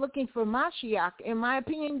those who are looking for Mashiach, in my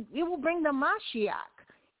opinion, it will bring the Mashiach.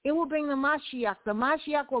 It will bring the Mashiach. The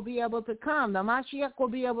Mashiach will be able to come. The Mashiach will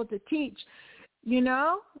be able to teach.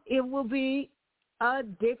 It will be a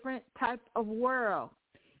different type of world.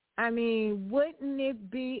 I mean, wouldn't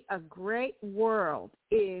it be a great world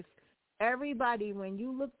if everybody, when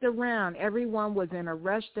you looked around, everyone was in a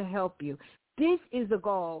rush to help you? This is the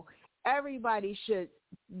goal. Everybody should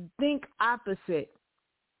think opposite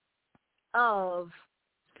of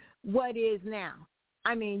what is now.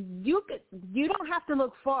 I mean, you don't have to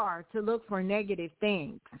look far to look for negative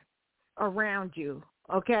things around you,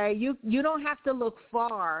 okay? You don't have to look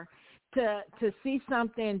far to see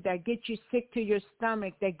something that gets you sick to your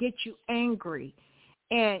stomach, that gets you angry.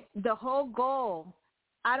 And the whole goal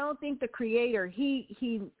I don't think the Creator,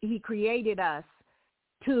 he created us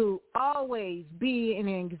to always be in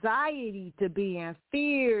anxiety, to be in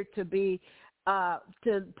fear, to be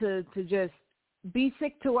to just be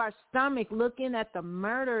sick to our stomach, looking at the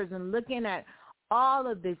murders and looking at all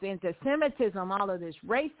of this anti-Semitism, all of this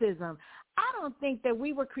racism. I don't think that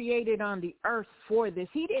we were created on the earth for this.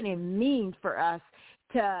 He didn't mean for us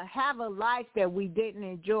to have a life that we didn't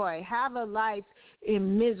enjoy, have a life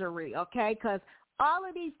in misery, okay? Because all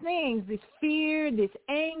of these things, this fear, this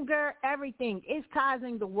anger, everything is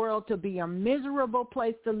causing the world to be a miserable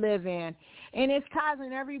place to live in, and it's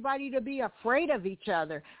causing everybody to be afraid of each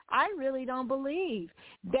other. I really don't believe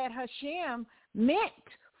that Hashem meant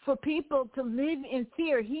for people to live in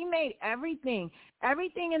fear. He made everything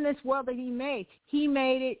in this world that he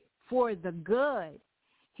made it for the good.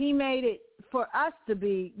 He made it for us to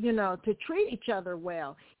be, to treat each other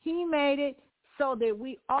well. He made it so that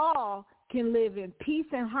we all can live in peace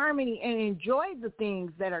and harmony and enjoy the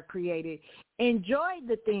things that are created, enjoy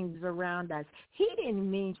the things around us. He didn't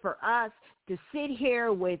mean for us to sit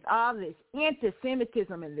here with all this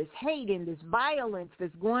anti-Semitism and this hate and this violence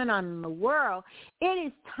that's going on in the world. It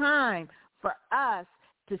is time for us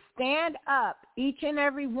to stand up, each and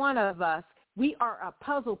every one of us. We are a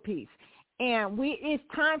puzzle piece. And it's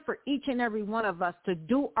time for each and every one of us to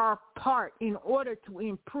do our part in order to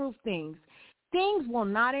improve things. Things will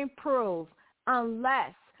not improve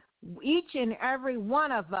unless each and every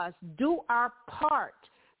one of us do our part,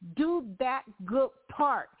 do that good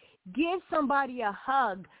part. Give somebody a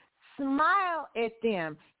hug. Smile at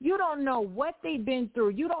them. You don't know what they've been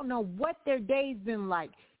through. You don't know what their day's been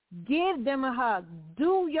like. Give them a hug.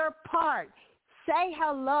 Do your part. Say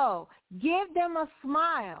hello. Give them a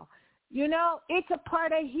smile. It's a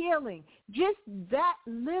part of healing. Just that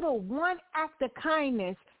little one act of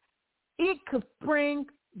kindness, it could bring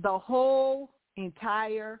the whole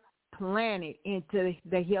entire planet into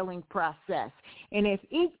the healing process. And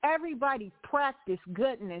if everybody practice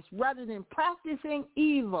goodness rather than practicing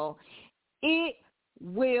evil, it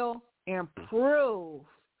will improve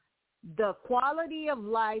the quality of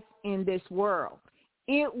life in this world.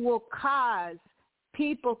 It will cause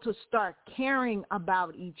people to start caring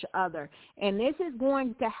about each other. And this is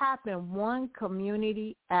going to happen one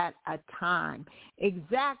community at a time.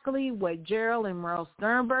 Exactly what Gerald and Merle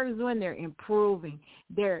Sternberg is doing. They're improving.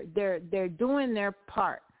 They're doing their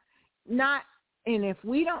part. And if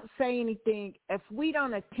we don't say anything, if we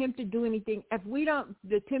don't attempt to do anything, if we don't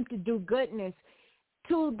attempt to do goodness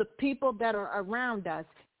to the people that are around us,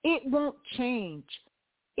 it won't change.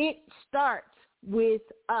 It starts with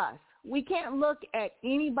us. We can't look at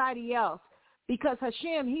anybody else because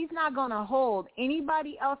Hashem, he's not going to hold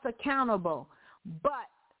anybody else accountable but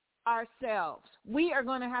ourselves. We are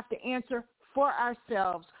going to have to answer for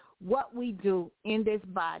ourselves what we do in this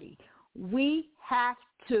body. We have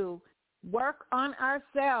to work on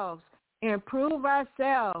ourselves, improve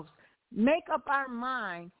ourselves, make up our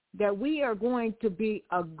mind that we are going to be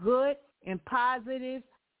a good and positive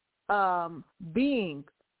being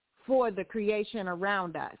for the creation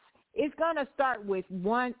around us. It's going to start with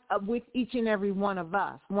with each and every one of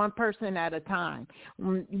us, one person at a time.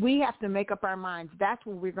 We have to make up our minds. That's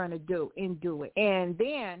what we're going to do and do it. And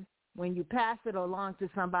then when you pass it along to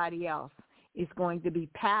somebody else, it's going to be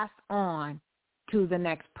passed on to the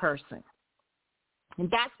next person. And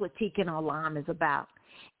that's what Tikkun Olam is about.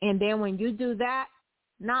 And then when you do that,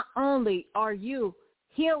 not only are you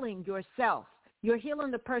healing yourself, you're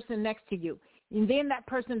healing the person next to you. And then that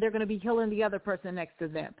person, they're going to be healing the other person next to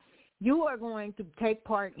them. You are going to take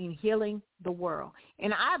part in healing the world.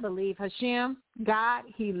 And I believe Hashem, God,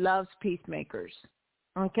 he loves peacemakers,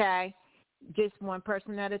 okay? Just one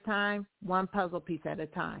person at a time, one puzzle piece at a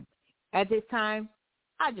time. At this time,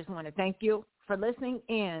 I just want to thank you for listening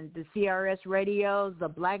in to CRS Radio, the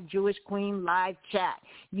Black Jewish Queen live chat.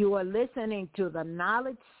 You are listening to the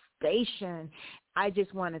Knowledge Station. I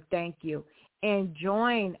just want to thank you. And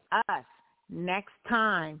join us next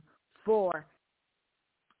time for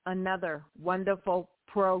another wonderful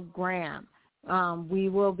program. We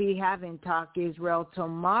will be having Talk Israel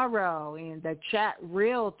tomorrow in the chat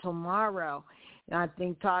reel tomorrow. I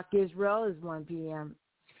think Talk Israel is 1 p.m.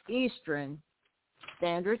 Eastern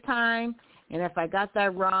Standard Time. And if I got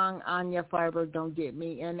that wrong, Anya Fiber, don't get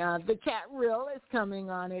me. And the chat reel is coming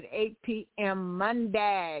on at 8 p.m.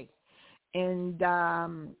 Monday. And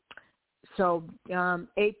So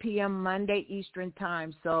 8 p.m. Monday Eastern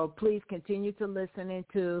Time. So please continue to listen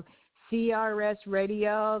into CRS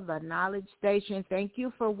Radio, the Knowledge Station. Thank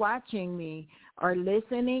you for watching me or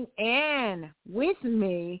listening and with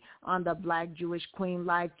me on the Black Jewish Queen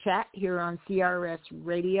live chat here on CRS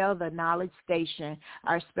Radio, the Knowledge Station.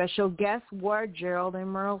 Our special guests were Gerald and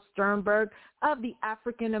Merle Sternberg of the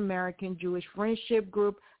African American Jewish Friendship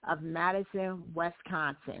Group of Madison,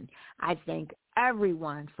 Wisconsin. I thank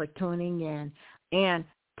everyone for tuning in and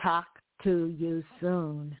talk to you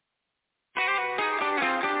soon.